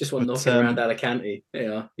 Just one knocking around Alicante.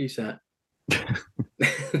 Yeah, use that.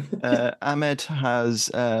 Ahmed has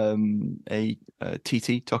a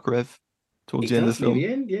TT Tokarev towards the end of the film.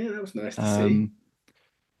 Yeah, that was nice to see.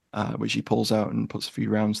 Which he pulls out and puts a few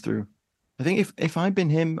rounds through. I think if I'd been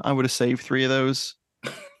him, I would have saved 3 of those,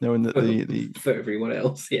 knowing that the for everyone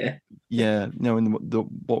else, knowing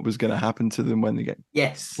what was going to happen to them when they get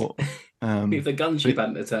if the gunship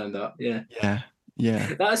hadn't turned up, yeah.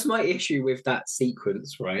 That's my issue with that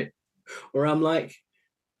sequence, right? Where I'm like,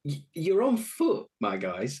 you're on foot, my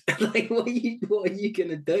guys. Like, what are you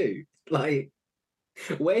gonna do? Like,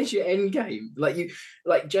 where's your end game? Like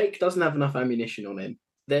Jake doesn't have enough ammunition on him.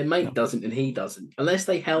 Their mate doesn't, and he doesn't. Unless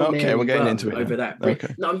they held me we're getting into it over that.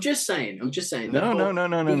 Okay. No, I'm just saying. No.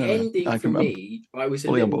 The ending for me, I was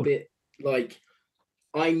a little bit like,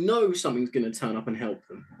 I know something's going to turn up and help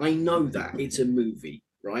them. I know that. It's a movie,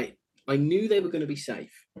 right? I knew they were going to be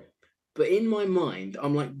safe. But in my mind,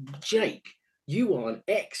 I'm like, Jake, you are an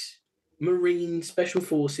ex-Marine Special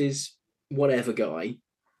Forces whatever guy.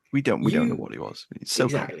 We don't know what he was. He's SOCOM.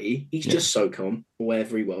 Exactly. He's just SOCOM, or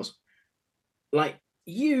wherever he was. Like,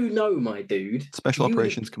 you know, my dude. Special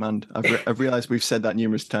Operations Command. I've realised we've said that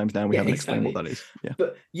numerous times now. We haven't explained what that is. Yeah.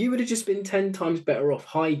 But you would have just been 10 times better off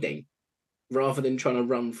hiding rather than trying to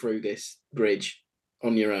run through this bridge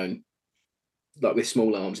on your own, like with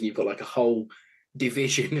small arms, and you've got like a whole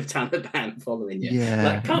division of Taliban following you. Yeah.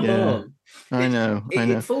 Like, come on. I know.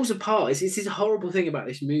 It falls apart. It's this horrible thing about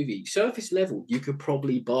this movie. Surface level, you could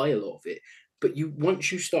probably buy a lot of it, but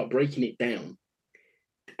once you start breaking it down,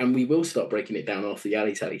 and we will start breaking it down after the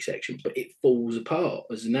alley tally section, but it falls apart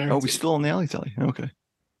as a narrative. Oh, we're still on the alley tally. Okay.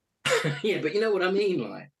 Yeah, but you know what I mean?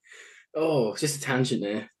 Like, it's just a tangent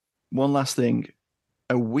there. One last thing.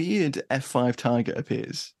 A weird F5 Tiger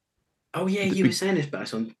appears. Oh, yeah, you were saying this,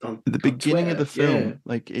 Bass, on at the beginning Twitter. of the film.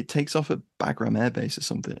 Like, it takes off at Bagram Air Base or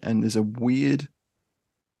something, and there's a weird...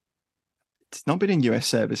 It's not been in US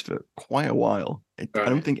service for quite a while. I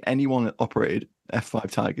don't think anyone operated F5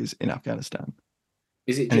 Tigers in Afghanistan.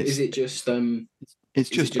 Is it just there's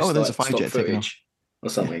a fighter jet taking off or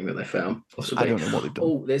something that they found? Possibly. I don't know what they've done.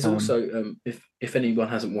 Oh, there's also if anyone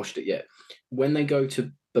hasn't watched it yet, when they go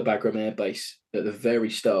to the Bagram Air Base at the very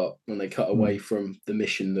start, when they cut away from the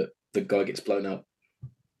mission that the guy gets blown up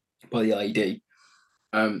by the IED,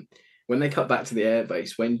 when they cut back to the air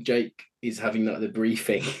base, when Jake is having like the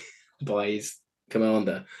briefing by his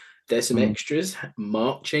commander, there's some extras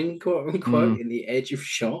marching, quote unquote, in the edge of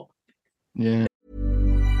shot. Yeah.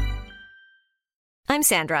 I'm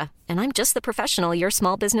Sandra, and I'm just the professional your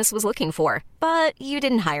small business was looking for. But you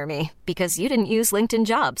didn't hire me because you didn't use LinkedIn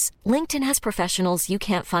Jobs. LinkedIn has professionals you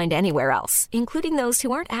can't find anywhere else, including those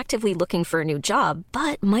who aren't actively looking for a new job,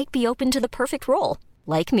 but might be open to the perfect role,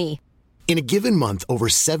 like me. In a given month, over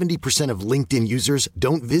 70% of LinkedIn users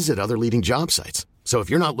don't visit other leading job sites. So if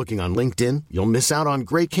you're not looking on LinkedIn, you'll miss out on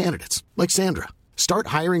great candidates like Sandra. Start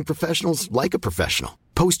hiring professionals like a professional.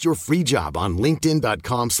 Post your free job on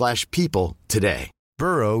linkedin.com/people today.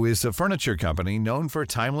 Burrow is a furniture company known for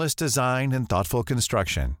timeless design and thoughtful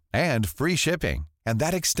construction and free shipping, and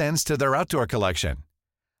that extends to their outdoor collection.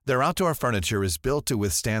 Their outdoor furniture is built to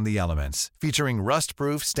withstand the elements, featuring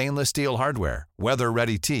rust-proof stainless steel hardware,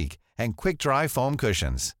 weather-ready teak, and quick-dry foam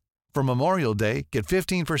cushions. For Memorial Day, get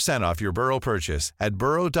 15% off your Burrow purchase at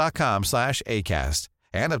burrow.com/ACAST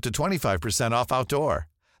and up to 25% off outdoor.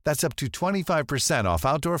 That's up to 25% off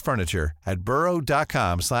outdoor furniture at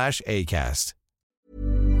burrow.com/ACAST.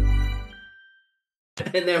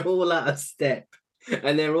 And they're all out of step,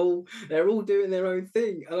 and they're all doing their own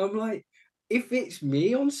thing. And I'm like, if it's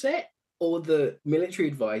me on set or the military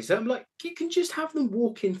advisor, I'm like, you can just have them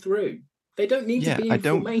walking through. They don't need to be in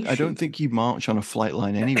formation. I don't think you march on a flight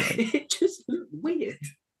line anyway. It just looked weird.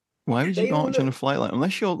 Why would you march on a flight line?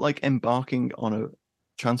 Unless you're like embarking on a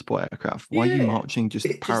transport aircraft. Why are you marching just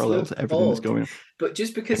parallel to everything that's going on? But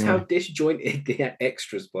just because how disjointed the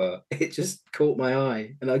extras were, it just caught my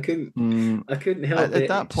eye, and I couldn't help it. At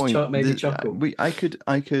that point, made me chuckle. I could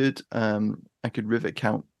rivet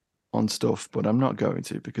count on stuff, but I'm not going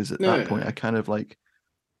to, because at that point I kind of like,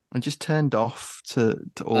 I just turned off to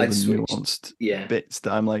all the nuanced bits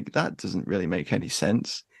that I'm like, that doesn't really make any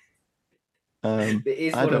sense. I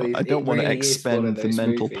don't want to expend the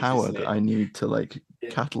mental power that I need to like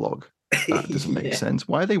catalog. That doesn't make sense.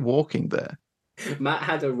 Why are they walking there? Matt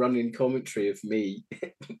had a running commentary of me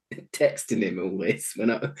texting him all this on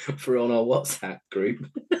our WhatsApp group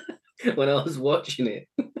when I was watching it.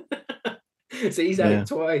 So he's had it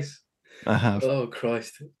twice. I have. Oh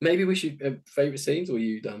Christ! Maybe we should favorite scenes, or are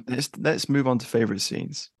you done? Let's move on to favorite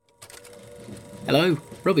scenes. Hello,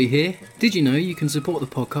 Robbie here. Did you know you can support the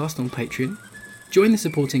podcast on Patreon? Join the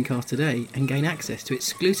supporting cast today and gain access to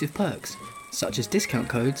exclusive perks, such as discount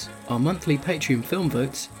codes, our monthly Patreon film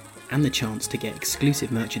votes, and the chance to get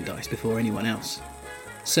exclusive merchandise before anyone else.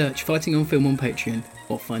 Search Fighting on Film on Patreon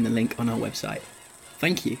or find the link on our website.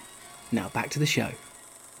 Thank you. Now back to the show.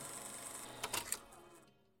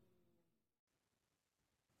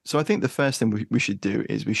 So I think the first thing we should do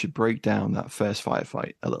is we should break down that first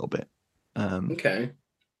firefight a little bit. Okay.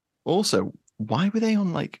 Also, why were they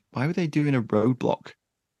doing a roadblock,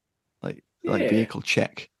 like vehicle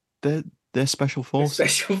check? They're special forces.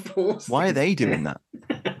 Special forces. Why are they doing that?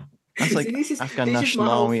 That's like Afghan National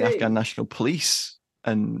Army, Afghan National Police,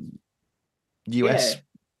 and US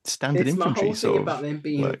standard infantry. My whole thing about them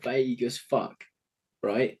being vague as fuck,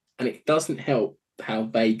 right? And it doesn't help how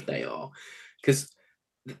vague they are, because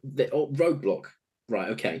the roadblock, right?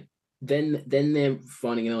 Okay, then they're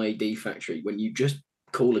finding an IED factory when you just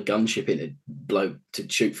call a gunship in a bloke to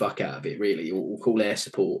shoot fuck out of it, really, or call air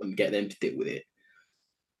support and get them to deal with it.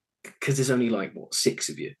 Because there's only like 6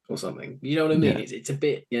 of you or something. You know what I mean? Yeah. It's a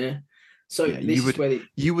bit, So this is where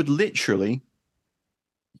you would literally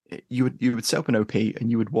you would set up an OP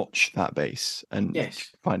and you would watch that base and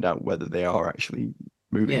find out whether they are actually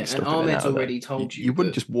moving stuff. And Ahmed's already told you. You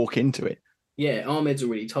wouldn't just walk into it. Yeah, Ahmed's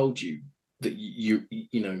already told you that you're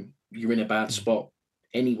in a bad spot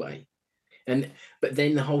anyway. But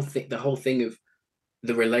then the whole thing of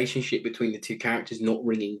the relationship between the two characters not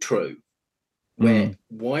ringing true. Where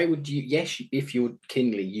why would you? Yes, if you're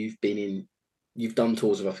Kingley, you've done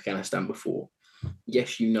tours of Afghanistan before.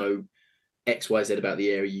 Yes, you know XYZ about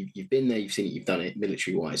the area. You've been there, you've seen it, you've done it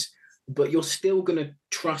military wise. But you're still going to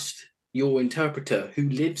trust your interpreter who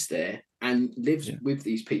lives there and lives with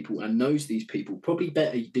these people and knows these people probably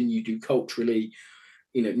better than you do culturally,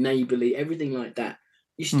 neighborly, everything like that.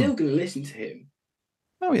 You're still going to listen to him.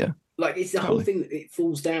 Oh yeah. Like, it's the whole thing that it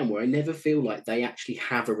falls down where I never feel like they actually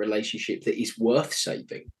have a relationship that is worth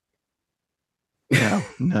saving.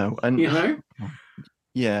 No. And yeah,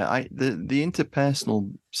 the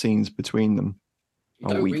interpersonal scenes between them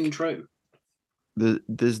are weak. Ring true.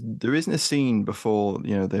 There isn't a scene before,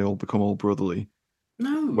 they all become all brotherly.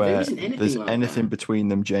 No, where there isn't anything there's like anything that. Between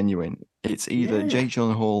them genuine. It's either Jake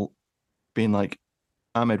Gyllenhaal being like,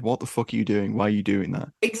 Ahmed, what the fuck are you doing? Why are you doing that?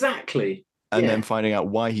 Exactly. And then finding out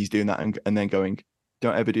why he's doing that and then going,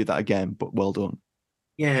 don't ever do that again, but well done.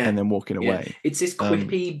 Yeah. And then walking away. It's this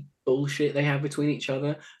quippy bullshit they have between each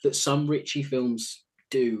other that some Ritchie films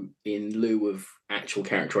do in lieu of actual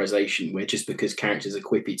characterization, where just because characters are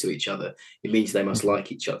quippy to each other, it means they must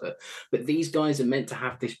like each other. But these guys are meant to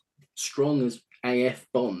have this strong as AF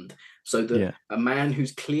bond, so that a man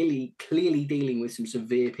who's clearly dealing with some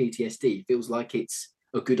severe PTSD feels like it's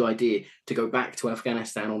a good idea to go back to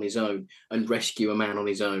Afghanistan on his own and rescue a man on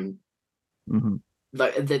his own Mm-hmm.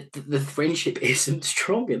 Like the friendship isn't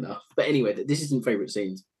strong enough. But anyway, this isn't favorite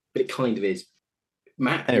scenes, but it kind of is.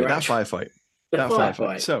 Matt, anyway, that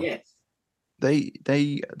firefight. So yes. they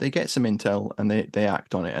get some intel and they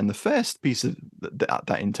act on it. And the first piece of that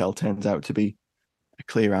intel turns out to be a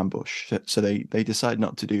clear ambush. So they decide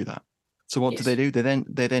not to do that. So what do?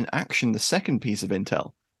 They then action the second piece of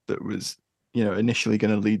intel that was, initially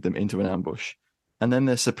going to lead them into an ambush. And then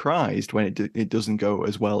they're surprised when it doesn't go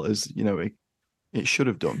as well as, it should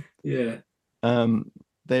have done. Yeah.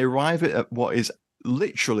 They arrive at what is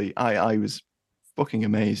literally, I was fucking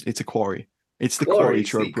amazed. It's a quarry. It's the quarry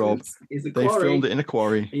trope, Rob. They filmed it in a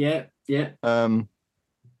quarry. Yeah, yeah.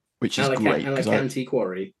 Which is great. Alicante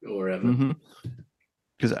quarry or whatever.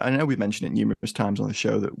 Because I know we've mentioned it numerous times on the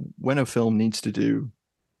show that when a film needs to do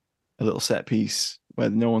a little set piece where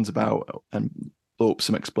no one's about and blow up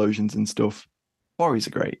some explosions and stuff, quarries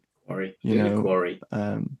are great. Quarry. Quarry.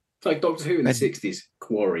 It's like Doctor Who in the 60s.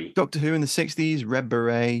 Quarry. Doctor Who in the 60s, Red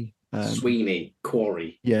Beret. Sweeney.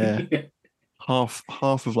 Quarry. Yeah. half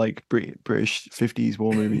of like British 50s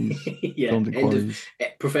war movies. Yeah. Filmed in quarries.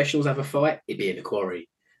 Professionals have a fight, it'd be in a quarry.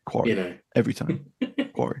 Quarry. Every time.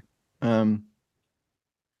 Quarry. And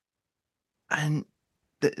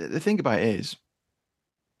the thing about it is,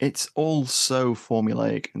 it's all so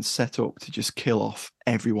formulaic and set up to just kill off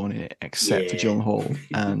everyone in it except for Gyllenhaal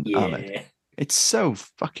and Ahmed. It's so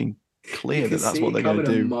fucking clear that's what they're going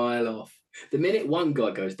to do. A mile off. The minute one guy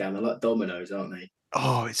goes down, they're like dominoes, aren't they?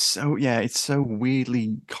 Oh, it's so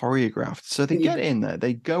weirdly choreographed. So they get in there,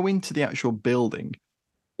 they go into the actual building.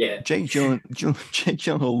 Yeah. Jake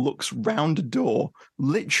Gyllenhaal looks round a door,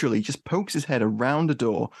 literally just pokes his head around a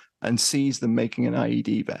door and sees them making an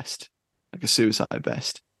IED vest, like a suicide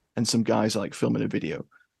vest. And some guys are like filming a video.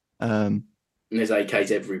 And there's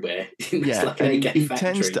AKs everywhere. And he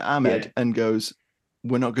turns to Ahmed and goes,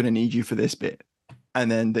 "We're not going to need you for this bit."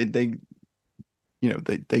 And then they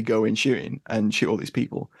go in shooting and shoot all these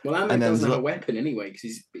people. Well, Ahmed doesn't have a weapon anyway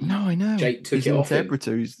because I know. Jake took it off him.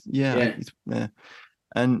 Yeah.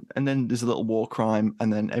 And then there's a little war crime,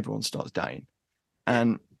 and then everyone starts dying.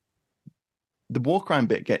 And the war crime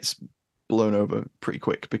bit gets blown over pretty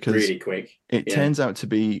quick because really quick. It turns out to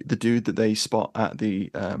be the dude that they spot at the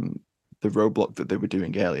roadblock that they were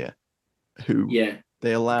doing earlier, who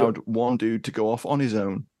they allowed one dude to go off on his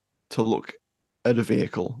own to look at a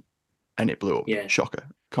vehicle, and it blew up. Yeah. Shocker.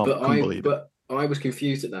 Couldn't believe it. But I was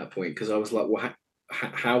confused at that point because I was like, well,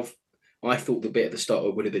 how I thought the bit at the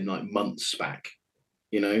start would have been like months back,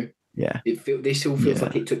 Yeah. This all feels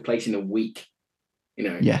like it took place in a week.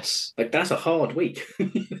 Yes, like that's a hard week.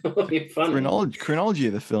 Chronology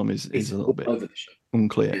of the film is a little bit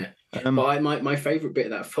unclear. Yeah. But my favorite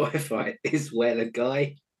bit of that firefight is where the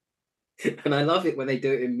guy, and I love it when they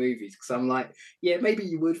do it in movies because I'm like, yeah, maybe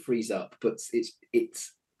you would freeze up, but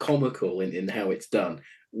it's comical in how it's done,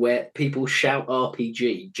 where people shout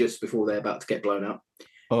RPG just before they're about to get blown up.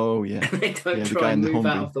 Oh yeah, and they don't try and move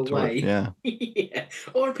out of the way. Yeah, yeah,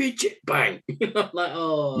 RPG, bang! I'm like,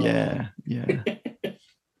 oh yeah.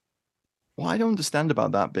 What I don't understand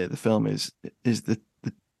about that bit of the film is the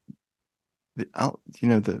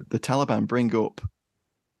Taliban bring up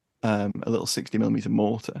a little 60mm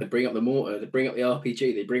mortar. They bring up the mortar. They bring up the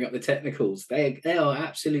RPG. They bring up the technicals. They are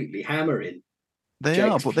absolutely hammering. But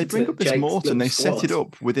they bring up this mortar and they set it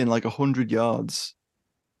up within like 100 yards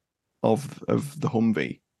of the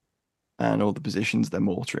Humvee and all the positions they're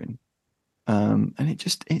mortaring. And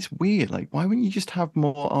it's weird. Like, why wouldn't you just have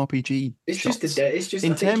more RPG? It's shots? just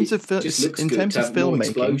in terms of filmmaking.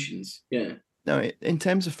 Explosions. Yeah. No, in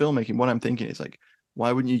terms of filmmaking, what I'm thinking is like,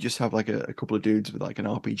 why wouldn't you just have like a couple of dudes with like an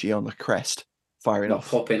RPG on the crest firing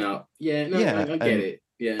off, popping up? Yeah, no, I get it.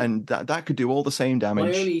 Yeah, and that could do all the same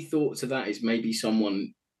damage. My only thought to that is maybe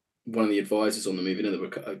one of the advisors on the movie. There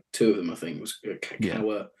were two of them. I think it was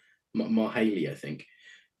Kawa Marhaley. I think.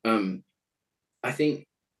 I think.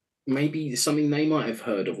 Maybe something they might have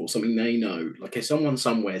heard of or something they know. Like if someone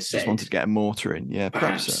somewhere said... Just wanted to get a mortar in. Yeah,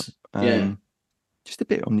 perhaps so. Just a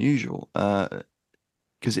bit unusual.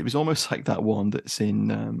 Because it was almost like that one that's in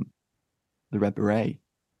the Red Beret.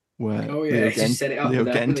 Where Leo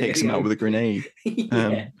Genn takes him out with a grenade.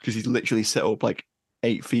 Because he's literally set up like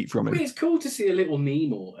 8 feet from him. It's cool to see a little knee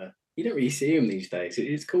mortar. You don't really see him these days.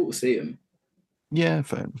 It's cool to see him. Yeah,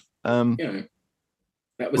 fair enough.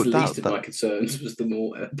 That was the least of my concerns was the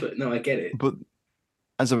mortar, but no, I get it. But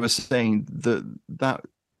as I was saying, that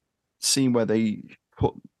scene where they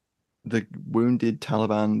put the wounded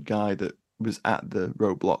Taliban guy that was at the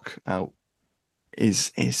roadblock out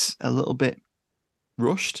is a little bit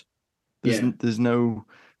rushed. There's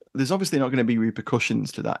obviously not going to be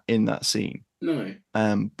repercussions to that in that scene. No.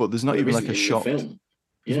 But there's not even like a shock.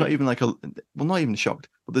 There's not even like not even shocked,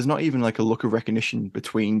 but there's not even like a look of recognition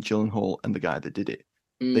between Gyllenhaal and the guy that did it.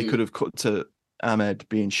 They could have cut to Ahmed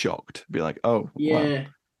being shocked, be like, oh, yeah.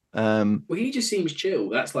 Wow. Well, he just seems chill.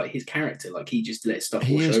 That's like his character. Like he just lets stuff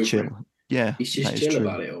He wash is over chill. him. Yeah. He's just chill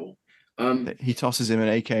about it all. He tosses him an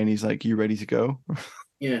AK and he's like, you ready to go?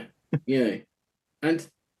 Yeah. Yeah. And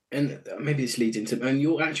maybe this leads into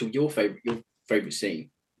your favorite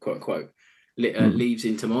scene, quote unquote, leads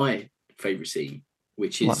into my favorite scene,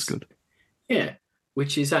 which is that's good. Yeah,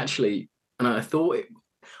 which is actually, and I thought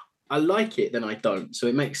I like it, then I don't, so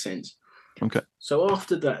it makes sense. Okay. So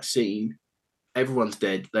after that scene, everyone's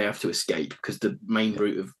dead. They have to escape because the main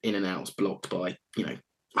route of in and out is blocked by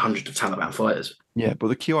hundreds of Taliban fighters. Yeah, but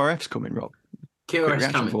the QRF's coming, Rob.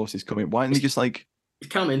 QRF's coming. Force is coming. Why don't they just like?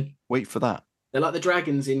 It's coming. Wait for that. They're like the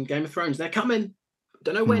dragons in Game of Thrones. They're coming.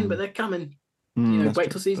 Don't know when, but they're coming.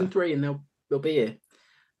 Wait till season 3 and they'll be here.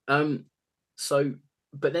 So,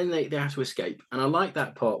 but then they have to escape, and I like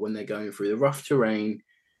that part when they're going through the rough terrain.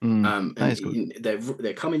 And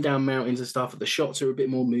they're coming down mountains and stuff. The shots are a bit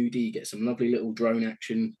more moody. You get some lovely little drone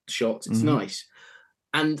action shots. It's nice.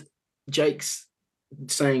 And Jake's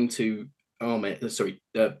saying to Ahmed,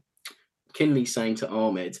 Kinley's saying to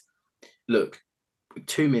Ahmed, look,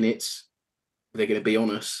 2 minutes, they're going to be on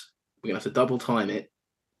us. We're going to have to double time it.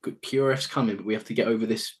 QRF's coming, but we have to get over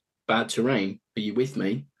this bad terrain. Are you with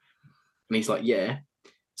me? And he's like, yeah.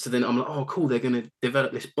 So then I'm like, oh, cool. They're going to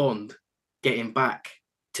develop this bond, getting back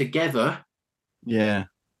together. Yeah.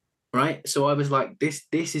 Right. So I was like, this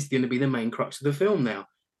is going to be the main crux of the film now,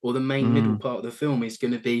 or the main middle part of the film is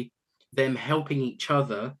going to be them helping each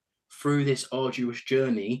other through this arduous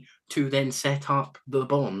journey to then set up the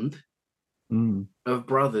bond of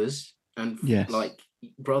brothers and like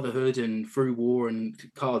brotherhood and through war and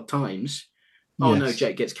hard times. Oh no,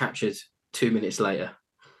 Jake gets captured 2 minutes later.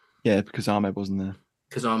 Yeah, because Ahmed wasn't there.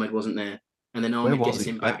 And then Ahmed gets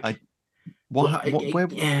him back.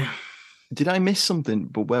 Where? Did I miss something?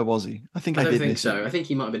 But where was he? I don't think so. Him. I think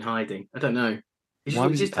he might have been hiding. I don't know. He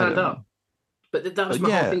just turned up. But that was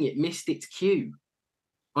my whole thing. It missed its cue.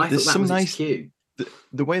 I thought that was its cue.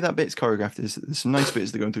 The way that bit's choreographed is there's some nice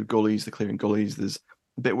bits. They're going through gullies, they're clearing gullies. There's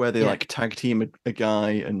a bit where they like tag team a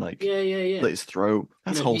guy and like let his throat.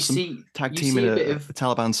 That's wholesome. Tag teaming a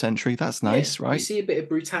Taliban sentry. That's nice, right? You see a bit of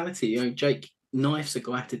brutality. Jake knifes a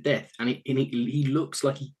guy to death, and he looks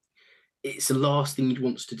like it's the last thing he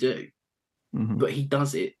wants to do, but he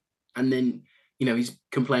does it. And then he's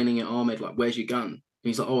complaining at Ahmed like, "Where's your gun?" And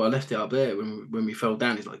he's like, "Oh, I left it up there when we fell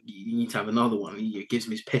down." He's like, "You need to have another one." He gives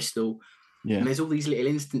him his pistol. Yeah. And there's all these little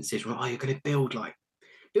instances where you're going to build a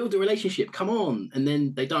relationship. Come on, and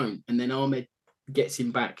then they don't. And then Ahmed gets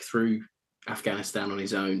him back through Afghanistan on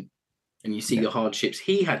his own, and you see the hardships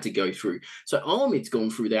he had to go through. So Ahmed's gone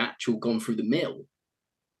through the mill,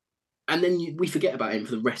 and then we forget about him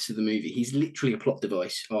for the rest of the movie. He's literally a plot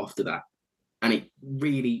device after that, and it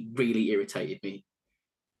really, really irritated me.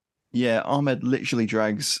 Yeah, Ahmed literally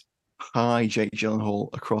drags Jake Gyllenhaal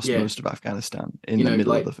across most of Afghanistan in the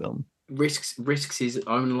middle of the film. Risks his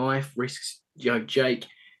own life. Risks Jake.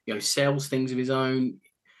 Sells things of his own.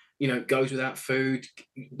 Goes without food.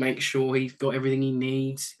 Makes sure he's got everything he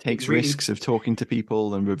needs. Takes risks of talking to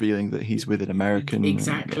people and revealing that he's with an American.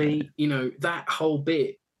 Exactly. That whole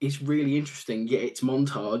bit is really interesting. Yet it's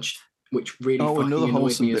montaged, which really fucking another annoys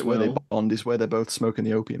wholesome me as bit well. where they bond is where they're both smoking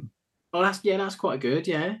the opium. Oh, that's quite good.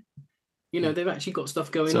 Yeah. They've actually got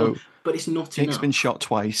stuff going on, but it's not Jake's enough. been shot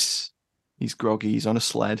twice. He's groggy. He's on a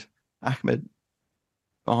sled.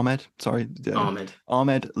 Ahmed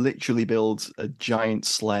literally builds a giant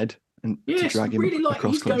sled to drag him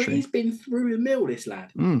across country. He's been through the mill, this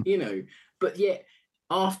lad. But yet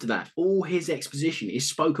after that, all his exposition is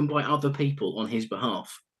spoken by other people on his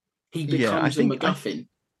behalf. He becomes a MacGuffin.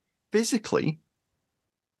 Physically,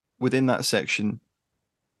 within that section,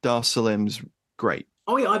 Dar Salim's great.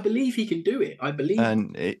 Oh yeah, I believe he can do it. I believe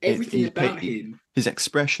everything about him. His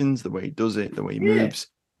expressions, the way he does it, the way he moves,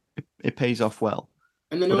 it pays off well.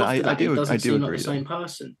 And then after that, it doesn't seem like the same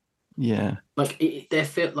person. Yeah. There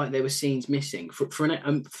felt like there were scenes missing. For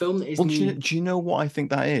a film that is... Well, do you know what I think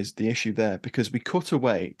that is, the issue there? Because we cut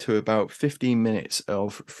away to about 15 minutes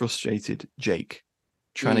of frustrated Jake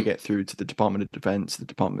trying to get through to the Department of Defense,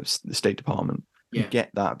 the State Department, and get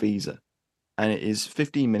that visa. And it is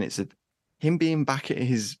 15 minutes of him being back at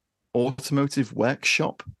his automotive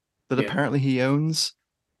workshop that apparently he owns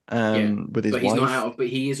with his wife. He's not but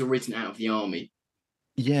he is written out of the army.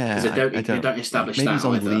 Yeah, they don't establish maybe that. He's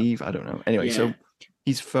on leave. I don't know. Anyway, so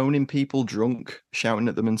he's phoning people drunk, shouting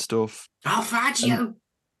at them and stuff. I'll fight you.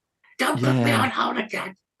 Don't put me on hold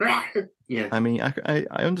again. Yeah. I mean, I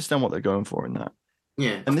understand what they're going for in that.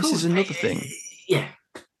 Yeah. And this is another thing. Yeah.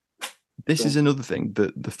 This is another thing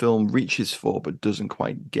that the film reaches for but doesn't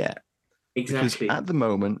quite get. Exactly. Because at the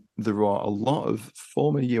moment, there are a lot of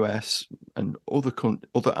former US and other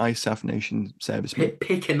ISAF nation servicemen.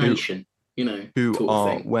 Pick a nation, who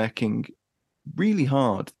are working really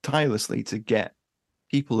hard, tirelessly to get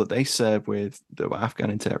people that they serve with, that were Afghan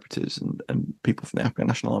interpreters and people from the Afghan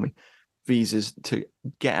National Army, visas to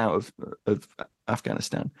get out of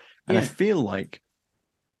Afghanistan. And I feel like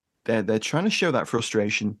they're trying to show that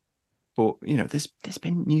frustration. But there's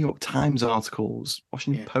been New York Times articles,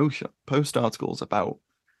 Washington Post articles about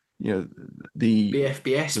the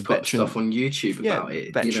FBS put stuff on YouTube about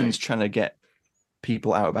it. Veterans trying to get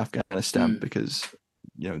people out of Afghanistan because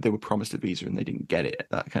they were promised a visa and they didn't get it,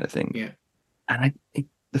 that kind of thing. Yeah, and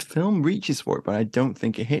the film reaches for it, but I don't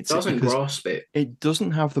think it hits. Doesn't grasp it. It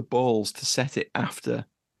doesn't have the balls to set it after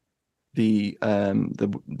the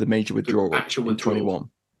major withdrawal in 2021.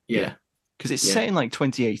 Yeah. Because it's set in like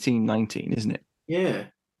 2018-19, isn't it? Yeah.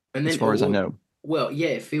 And then, as far as I know. Well, yeah,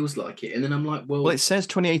 it feels like it. And then I'm like, well, it says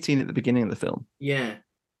 2018 at the beginning of the film. Yeah.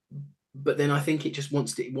 But then I think it just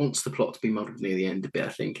wants the plot to be muddled near the end a bit. I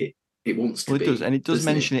think it wants to be. Well, it does, and it does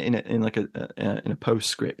mention it in a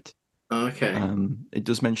postscript. Oh, okay. It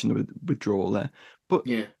does mention the withdrawal there. But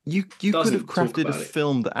yeah, you could have crafted a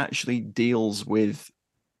film that actually deals with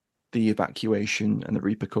the evacuation and the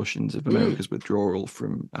repercussions of America's withdrawal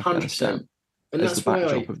from Afghanistan 100%. And as the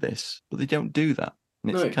backdrop of this. But they don't do that.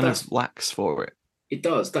 And it kind of lacks for it. It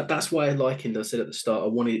does. That's why I said at the start, I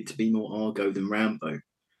wanted it to be more Argo than Rambo.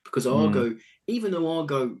 Because Argo, even though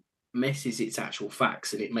Argo messes its actual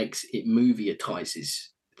facts and it movieatizes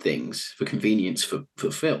things for convenience for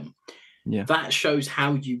film, that shows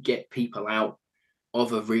how you get people out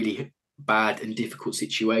of a really bad and difficult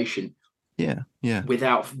situation. Yeah.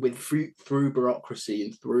 Through bureaucracy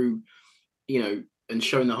and through, and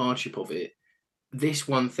showing the hardship of it. This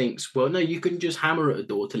one thinks, well, no, you can just hammer at a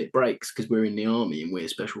door till it breaks because we're in the army and we're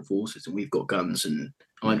special forces and we've got guns and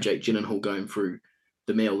I'm Jake Gyllenhaal going through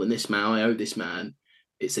the mill and this man, I owe this man.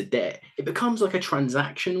 It's a debt. It becomes like a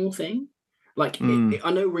transactional thing. Like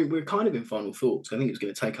I know we're kind of in final thoughts. I think it's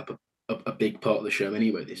going to take up a big part of the show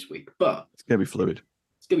anyway this week, but it's going to be fluid.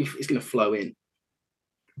 It's going to flow in.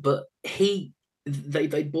 But they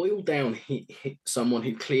boil down someone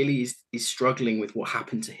who clearly is struggling with what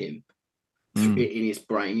happened to him in his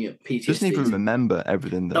brain. PTSD. Doesn't even remember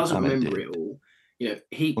everything that doesn't Ahmed remember did. it all.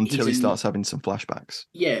 Until he starts having some flashbacks.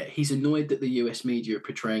 Yeah, he's annoyed that the US media are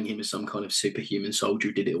portraying him as some kind of superhuman soldier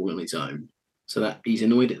who did it all on his own. So that he's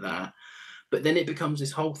annoyed at that. But then it becomes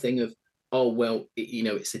this whole thing of, oh, well,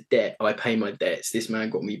 it's a debt. I pay my debts. This man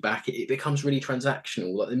got me back. It becomes really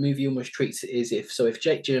transactional. Like the movie almost treats it as if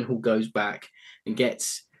Jake Gyllenhaal goes back and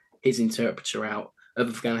gets his interpreter out of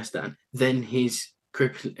Afghanistan, then his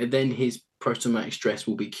post-traumatic stress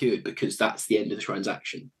will be cured because that's the end of the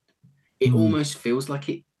transaction. It almost feels like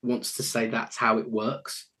it wants to say that's how it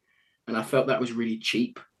works. And I felt that was really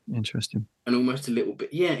cheap. Interesting. And almost a little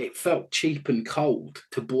bit, it felt cheap and cold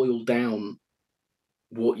to boil down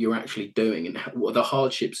what you're actually doing and what the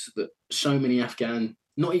hardships that so many Afghan,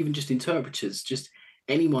 not even just interpreters, just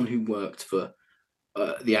anyone who worked for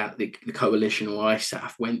the coalition or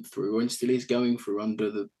ISAF went through and still is going through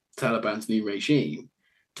under the Taliban's new regime.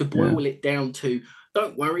 To boil it down to,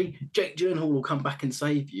 don't worry, Jake Gyllenhaal will come back and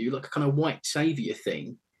save you, like a kind of white savior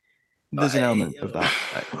thing. There's an element of that.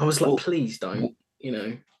 I was like, please don't,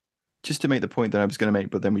 Just to make the point that I was going to make,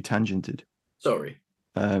 but then we tangented. Sorry.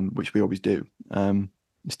 Which we always do.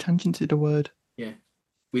 Is tangented a word? Yeah.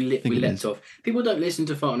 We leapt off. People don't listen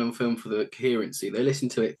to Farting on Film for the coherency. They listen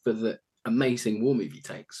to it for the amazing war movie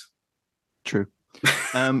takes. True.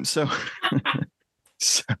 So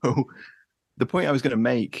the point I was going to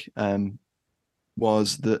make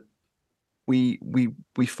was that we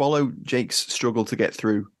follow Jake's struggle to get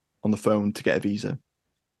through on the phone to get a visa,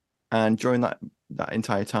 and during that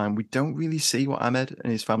entire time, we don't really see what Ahmed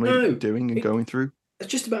and his family are doing and going through. I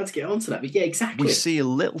was just about to get onto that, but yeah, exactly. We see a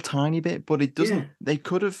little tiny bit, but it doesn't. Yeah. They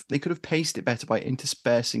could have paced it better by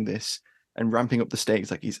interspersing this and ramping up the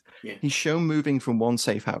stakes. Like he's shown moving from one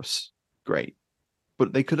safe house, great,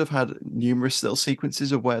 but they could have had numerous little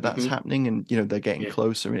sequences of where that's happening, and they're getting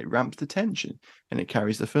closer, and it ramps the tension and it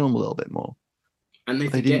carries the film a little bit more. And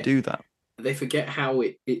they didn't do that. They forget how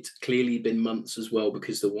it's clearly been months as well,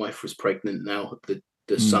 because the wife was pregnant. Now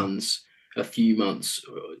the son's a few months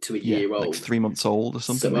to a year old, like 3 months old or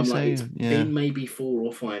something. So I'm like, it's been maybe 4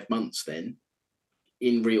 or 5 months then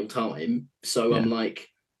in real time. So I'm like,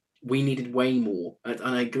 we needed way more. And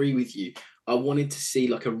I agree with you. I wanted to see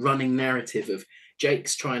like a running narrative of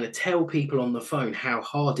Jake's trying to tell people on the phone how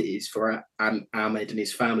hard it is for Ahmed and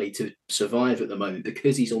his family to survive at the moment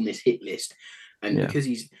because he's on this hit list and because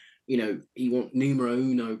he's, he wants numero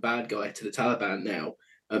uno bad guy to the Taliban now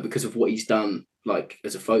because of what he's done, like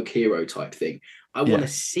as a folk hero type thing. I want to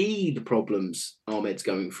see the problems Ahmed's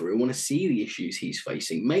going through. I want to see the issues he's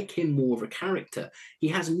facing. Make him more of a character. He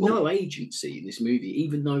has no agency in this movie,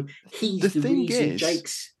 even though he's the reason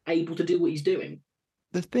Jake's able to do what he's doing.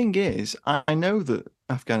 The thing is, I know that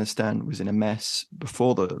Afghanistan was in a mess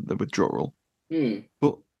before the withdrawal,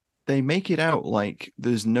 but they make it out like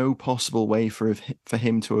there's no possible way for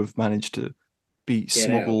him to have managed to be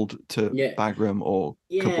smuggled to Bagram or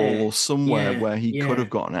Kabul or somewhere where he could have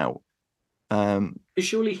gotten out. But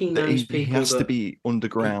surely he knows people. He has to be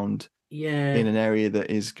underground in an area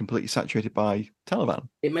that is completely saturated by Taliban.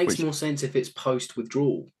 It makes more sense if it's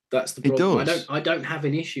post-withdrawal. That's the problem. It does. I don't have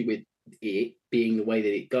an issue with it being the way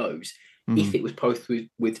that it goes if it was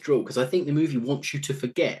post-withdrawal, because I think the movie wants you to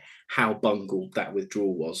forget how bungled that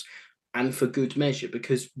withdrawal was, and for good measure,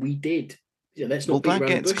 because we did. Let's not that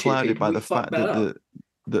gets clouded by the fact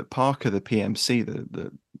that Parker, the PMC,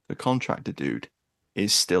 the contractor dude,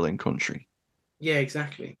 is still in country. Yeah,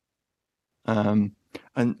 exactly. And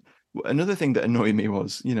another thing that annoyed me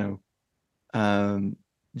was,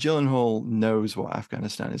 Gyllenhaal knows what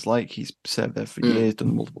Afghanistan is like. He's served there for years,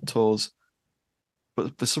 done multiple tours.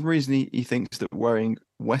 But for some reason, he thinks that wearing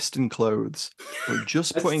Western clothes or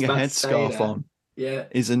just putting a headscarf on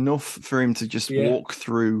is enough for him to just walk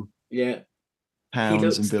through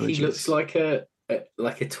towns and villages. He looks like a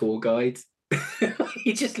tour guide.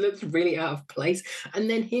 He just looks really out of place. And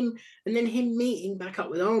then him meeting back up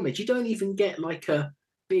with Ahmed, you don't even get like a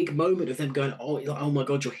big moment of them going, oh my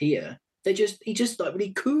God, you're here. He's just like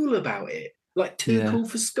really cool about it, like too cool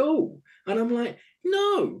for school. And I'm like,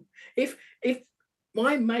 no, if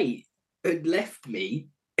my mate had left me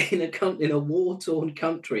in a war-torn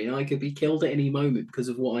country and I could be killed at any moment because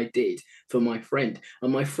of what I did for my friend,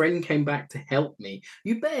 and my friend came back to help me,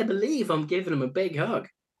 you better believe I'm giving him a big hug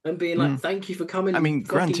and being like, thank you for coming. I mean,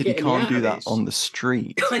 granted, you can't do that on the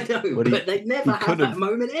street. I know, but they'd never have that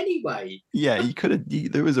moment anyway. Yeah, you could have.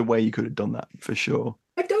 There was a way you could have done that for sure.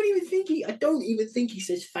 I don't even think he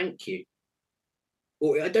says thank you,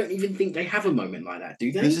 or I don't even think they have a moment like that,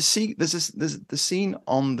 do they? There's the scene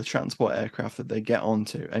on the transport aircraft that they get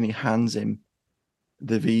onto, and he hands him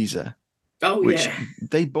the visa. Oh, which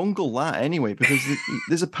they bungle that anyway, because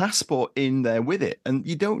there's a passport in there with it, and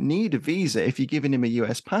you don't need a visa if you're giving him a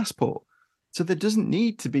US passport. So there doesn't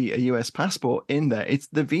need to be a US passport in there. It's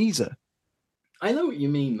the visa. I know what you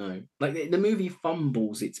mean, though. Like the movie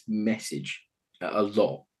fumbles its message a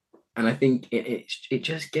lot, and I think it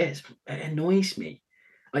annoys me.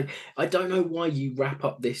 Like, I don't know why you wrap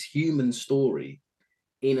up this human story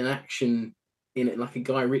in an action. In it, like a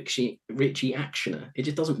Guy Ritchie actioner. It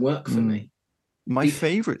just doesn't work for me. My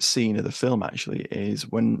favourite scene of the film actually is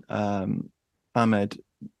when Ahmed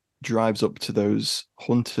drives up to those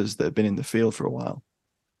hunters that have been in the field for a while,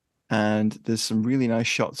 and there's some really nice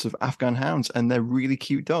shots of Afghan hounds, and they're really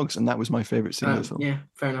cute dogs, and that was my favourite scene of the film. Yeah,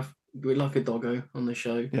 fair enough. We like a doggo on the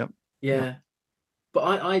show. Yep. Yeah.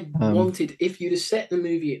 But I wanted, if you'd have set the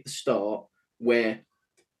movie at the start where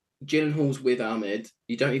Gyllenhaal's with Ahmed,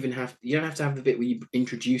 you don't have to have the bit where you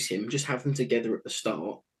introduce him. Just have them together at the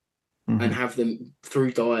start, and have them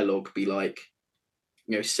through dialogue be like,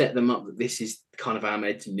 set them up that this is kind of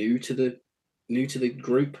Ahmed's new to the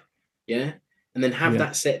group, and then have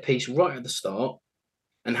that set piece right at the start,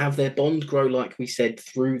 and have their bond grow like we said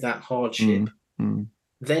through that hardship.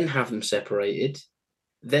 Then have them separated.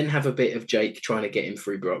 Then have a bit of Jake trying to get him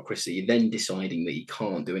through bureaucracy, then deciding that he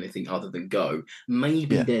can't do anything other than go.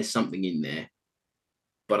 Maybe there's something in there,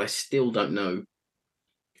 but I still don't know.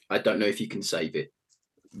 I don't know if you can save it.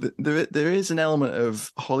 There is an element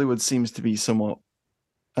of Hollywood seems to be somewhat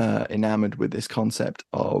enamored with this concept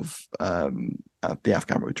of the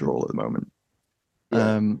Afghan withdrawal at the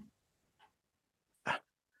moment.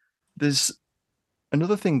 There's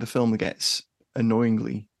another thing the film gets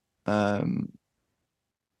annoyingly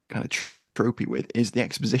kind of tropey with is the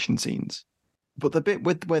exposition scenes, but the bit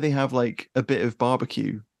where they have like a bit of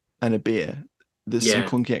barbecue and a beer, there's some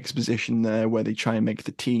clunky exposition there where they try and make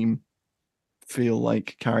the team feel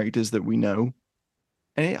like characters that we know,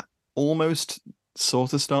 and it almost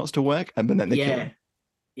sort of starts to work, and then they kill him.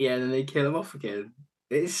 And then they kill him off again.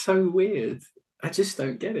 It's so weird. I just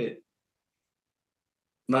don't get it.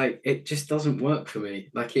 Like, it just doesn't work for me.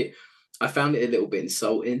 I found it a little bit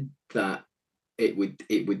insulting that it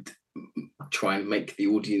would try and make the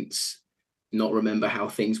audience not remember how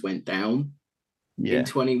things went down. in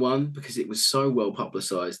 21 because it was so well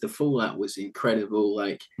publicized. The fallout was incredible.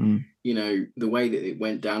 Like, you know, the way that it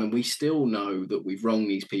went down, and we still know that we've wronged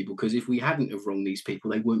these people, because if we hadn't have wronged these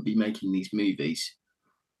people, they wouldn't be making these movies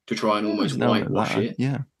to try and almost whitewash it.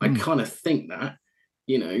 I kind of think that,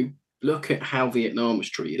 you know, look at how Vietnam was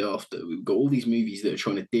treated after. We've got all these movies that are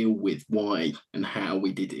trying to deal with why and how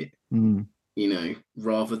we did it, you know,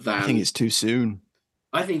 rather than... I think it's too soon.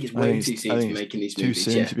 I think it's way too soon to be making these movies.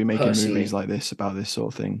 Too soon to be making movies like this about this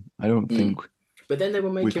sort of thing. I don't think... But then they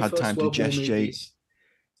were making we've had time to gestate.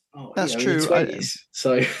 That's true.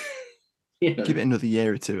 So... You know. Give it another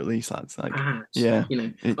year or two at least, lads. Like, you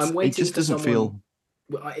know, I'm waiting. It just doesn't feel...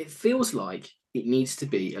 It feels like it needs to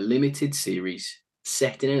be a limited series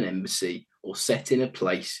set in an embassy or set in a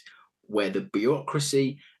place where the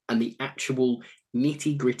bureaucracy and the actual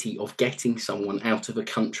nitty-gritty of getting someone out of a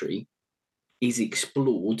country is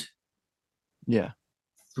explored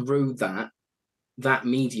through that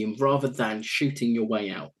medium, rather than shooting your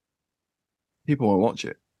way out. People won't watch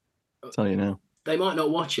it, I'll tell you now. They might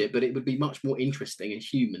not watch it, but it would be much more interesting and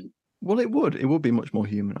human. Well, it would be much more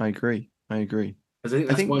human. I agree. I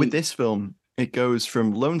think with this film, it goes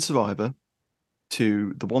from Lone Survivor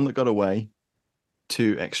to The One That Got Away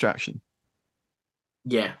to Extraction.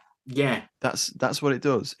 Yeah. That's what it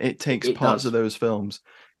does. It takes parts of those films,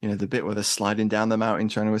 you know, the bit where they're sliding down the mountain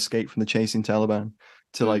trying to escape from the chasing Taliban,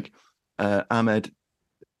 to like Ahmed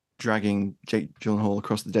dragging Jake Gyllenhaal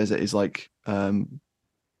across the desert is like Andy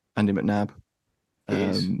McNab.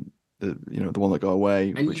 The One That Got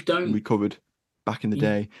Away, and which we covered back in the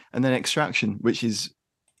day, and then Extraction, which is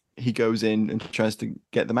he goes in and tries to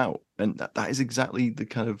get them out, and that is exactly the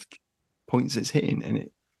kind of points it's hitting, and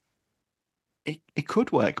it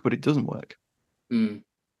could work, but it doesn't work.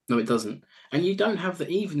 No, it doesn't, and you don't have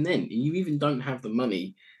you even don't have the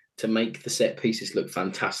money to make the set pieces look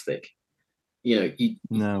fantastic. You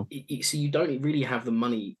know, so you don't really have the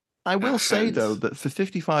money. I will say though that for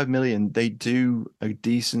 55 million, they do a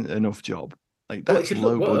decent enough job. Like that's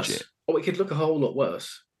low budget. Or it could look a whole lot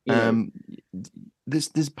worse.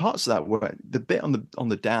 There's parts of that where the bit on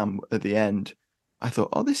the dam at the end, I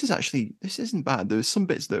thought, this isn't bad. There was some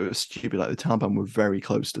bits that were stupid, like the Taliban were very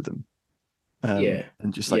close to them,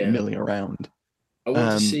 and just like milling around. I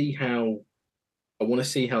want to see how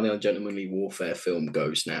the Ungentlemanly Warfare film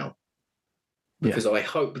goes now. Because I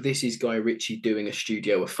hope this is Guy Ritchie doing a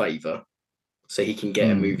studio a favour so he can get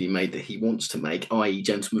a movie made that he wants to make, i.e.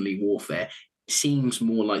 Gentlemanly Warfare. It seems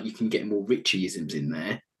more like you can get more Ritchie-isms in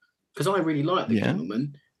there. Because I really like The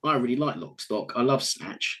Gentleman. I really like Lock, Stock. I love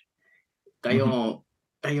Snatch. They are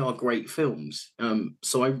great films.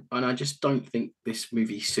 I just don't think this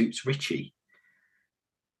movie suits Ritchie.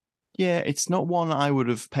 Yeah, it's not one I would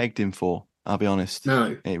have pegged him for. I'll be honest.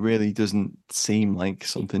 No, it really doesn't seem like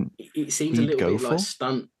something. It seems a little bit like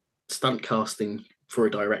stunt casting for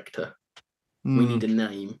a director. We need a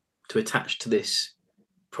name to attach to this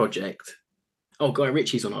project. Oh, Guy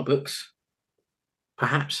Ritchie's on our books.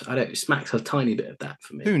 Perhaps it smacks a tiny bit of that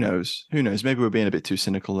for me. Who knows? Maybe we're being a bit too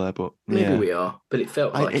cynical there, but maybe we are. But it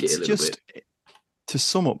felt like it a little bit. To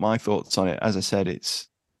sum up my thoughts on it, as I said, it's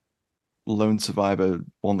Lone Survivor,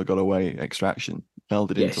 One That Got Away, Extraction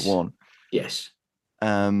melded into one. Yes.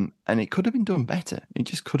 And it could have been done better. It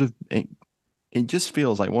just could have. It just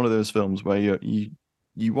feels like one of those films where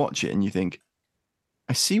you watch it and you think,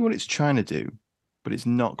 I see what it's trying to do, but it's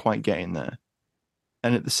not quite getting there.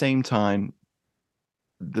 And at the same time,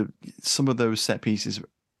 some of those set pieces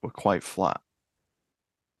were quite flat.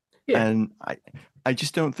 Yeah. And I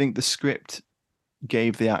just don't think the script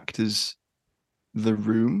gave the actors the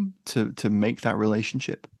room to make that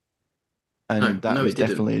relationship. And that was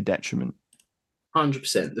definitely a detriment.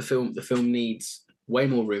 100%. The film needs way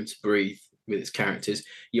more room to breathe with its characters.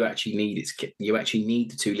 You actually need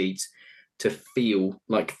the two leads to feel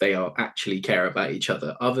like they are actually care about each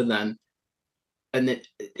other. Other than, and it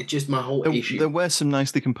just my whole issue. There were some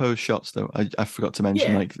nicely composed shots though. I forgot to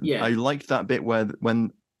mention. I liked that bit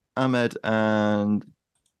when Ahmed and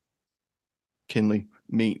Kinley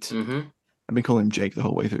meet. Mm-hmm. I've been calling him Jake the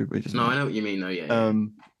whole way through. I know what you mean though. Yeah.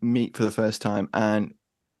 Meet for the first time, and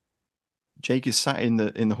Jake is sat in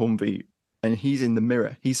the Humvee, and he's in the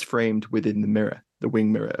mirror. He's framed within the mirror, the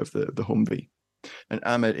wing mirror of the Humvee, and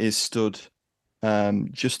Ahmed is stood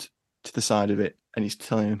just to the side of it, and he's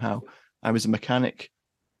telling him how I was a mechanic.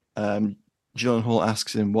 Gyllenhaal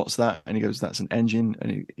asks him, "What's that?" And he goes, "That's an engine."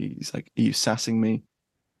 And he's like, "Are you sassing me?"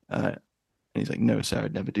 And he's like, "No, sir,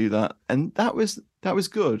 I'd never do that." And that was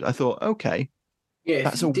good. I thought, okay. Yeah,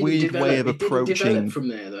 that's a weird way of approaching. From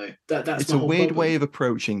there, though, that's it's a weird way of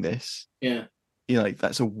approaching this. Yeah,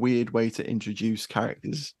 that's a weird way to introduce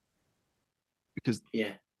characters. because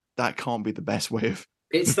yeah, that can't be the best way of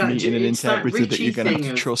it's meeting an interpreter that you're going to have to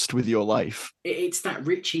of, trust with your life. It's that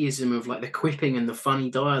Ritchieism of like the quipping and the funny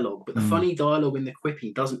dialogue, but the funny dialogue and the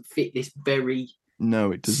quipping doesn't fit this very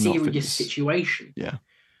it does not fit serious this situation. Yeah,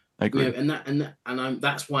 I agree. You know,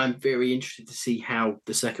 that's why I'm very interested to see how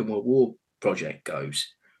the Second World War project goes.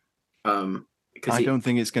 Because I don't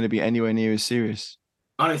think it's going to be anywhere near as serious.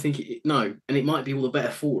 I don't think and it might be all the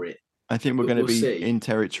better for it. I think we're going to be in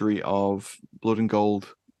territory of Blood and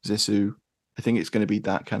Gold, Zissou. I think it's going to be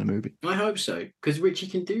that kind of movie. I hope so, because Ritchie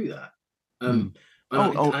can do that.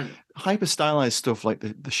 Hyper stylized stuff like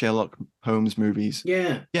the Sherlock Holmes movies.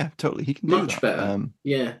 Yeah, totally. He can do much better.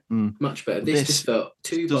 Much better. This felt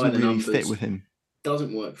too by the numbers. Fit with him.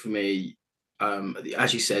 Doesn't work for me.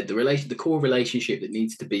 As you said, the core relationship that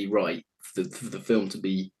needs to be right for the film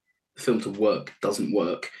to work doesn't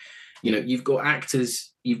work. You know, you've got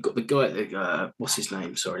actors. You've got the guy. What's his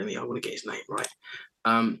name? Sorry, I want to get his name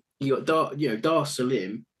right. You got Dar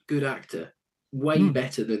Salim, good actor, way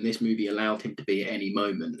better than this movie allowed him to be at any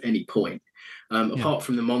moment, any point. Apart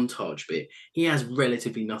from the montage bit, he has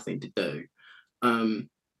relatively nothing to do.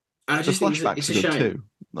 I just think it's a shame. Too.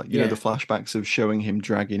 Like you know, the flashbacks of showing him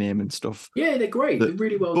dragging him and stuff. Yeah, they're great. They're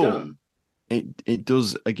really well done. It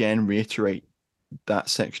does again reiterate that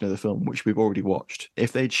section of the film which we've already watched.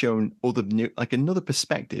 If they'd shown another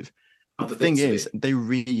perspective. The thing is, they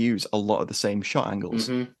reuse a lot of the same shot angles,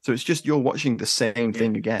 so it's just you're watching the same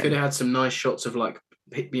thing again. Could have had some nice shots of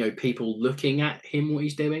people looking at him what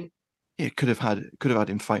he's doing. Yeah, could have had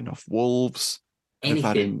him fighting off wolves.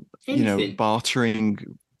 Anything. Have had him,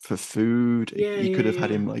 bartering for food. You could have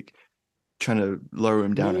had him trying to lower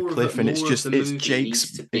him down a cliff, and it's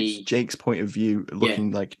Jake's point of view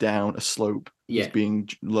looking down a slope, is being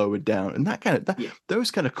lowered down, and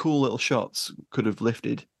those kind of cool little shots could have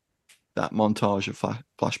lifted that montage of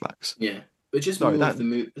flashbacks. Yeah, but just more of the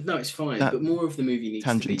movie. No, it's fine. But more of the movie needs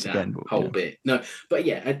to be that whole bit. No, but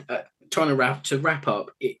trying to wrap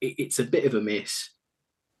up, it's a bit of a miss.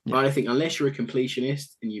 Yeah. I think unless you're a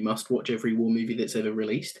completionist and you must watch every war movie that's ever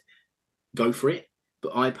released, go for it.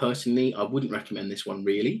 But I wouldn't recommend this one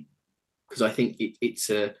really, because I think it's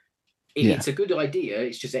a good idea.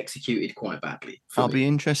 It's just executed quite badly. I'll be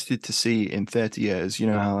interested to see in 30 years,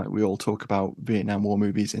 how we all talk about Vietnam War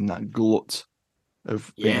movies in that glut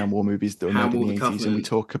of Vietnam War movies that were made in the 80s, and we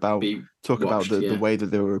talk about the way that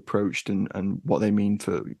they were approached and what they mean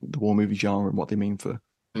for the war movie genre and what they mean for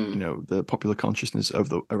the popular consciousness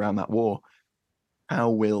of around that war. How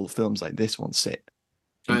will films like this one sit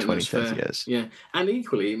in 20, 30 years? Yeah, and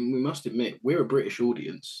equally, we must admit, we're a British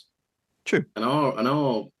audience. True. And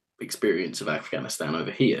our experience of Afghanistan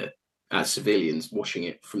over here as civilians watching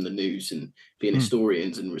it from the news and being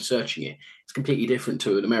historians and researching it, it's completely different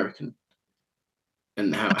to an American,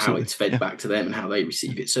 and how it's fed back to them and how they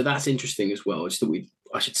receive it. So that's interesting as well.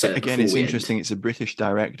 I should say again, it's interesting. It's a British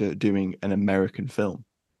director doing an American film.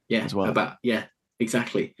 Yeah, as well.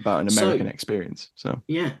 Exactly. About an American experience. So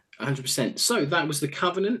 100%. So that was The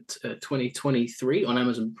Covenant 2023 on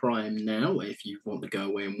Amazon Prime now, if you want to go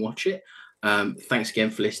away and watch it. Thanks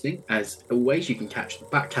again for listening. As always, you can catch the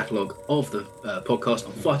back catalogue of the podcast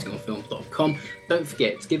on fightingonfilm.com. Don't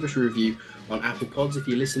forget to give us a review on Apple Pods if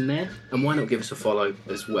you listen there, and why not give us a follow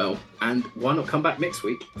as well, and why not come back next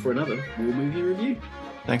week for another war movie review.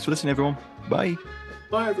 Thanks for listening, everyone. Bye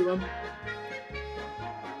everyone.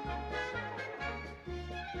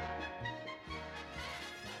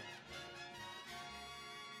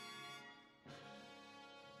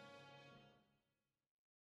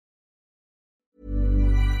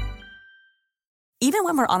 Even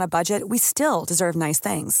when we're on a budget, we still deserve nice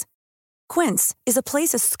things. Quince is a place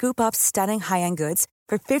to scoop up stunning high-end goods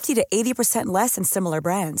for 50 to 80% less than similar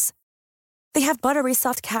brands. They have buttery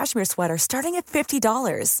soft cashmere sweaters starting at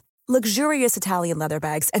 $50, luxurious Italian leather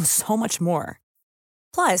bags, and so much more.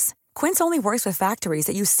 Plus, Quince only works with factories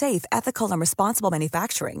that use safe, ethical, and responsible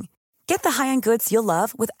manufacturing. Get the high-end goods you'll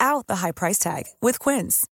love without the high price tag with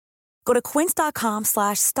Quince. Go to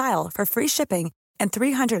quince.com/style for free shipping and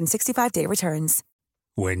 365-day returns.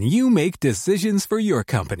 When you make decisions for your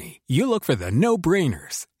company, you look for the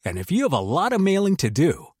no-brainers. And if you have a lot of mailing to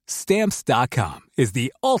do, Stamps.com is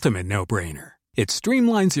the ultimate no-brainer. It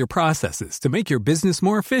streamlines your processes to make your business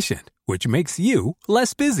more efficient, which makes you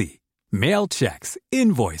less busy. Mail checks,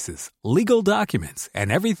 invoices, legal documents,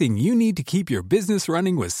 and everything you need to keep your business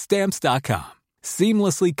running with Stamps.com.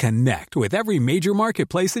 Seamlessly connect with every major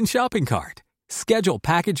marketplace and shopping cart. Schedule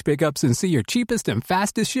package pickups and see your cheapest and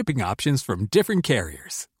fastest shipping options from different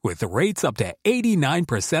carriers, with rates up to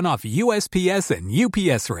 89% off USPS and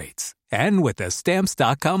UPS rates. And with the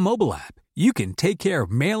Stamps.com mobile app, you can take care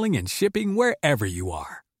of mailing and shipping wherever you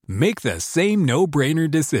are. Make the same no-brainer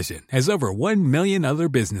decision as over 1 million other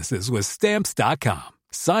businesses with Stamps.com.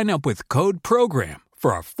 Sign up with code PROGRAM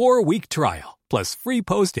for a 4-week trial, plus free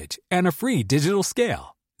postage and a free digital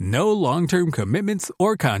scale. No long-term commitments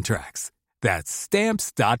or contracts. That's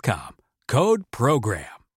Stamps.com. Code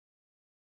PROGRAM.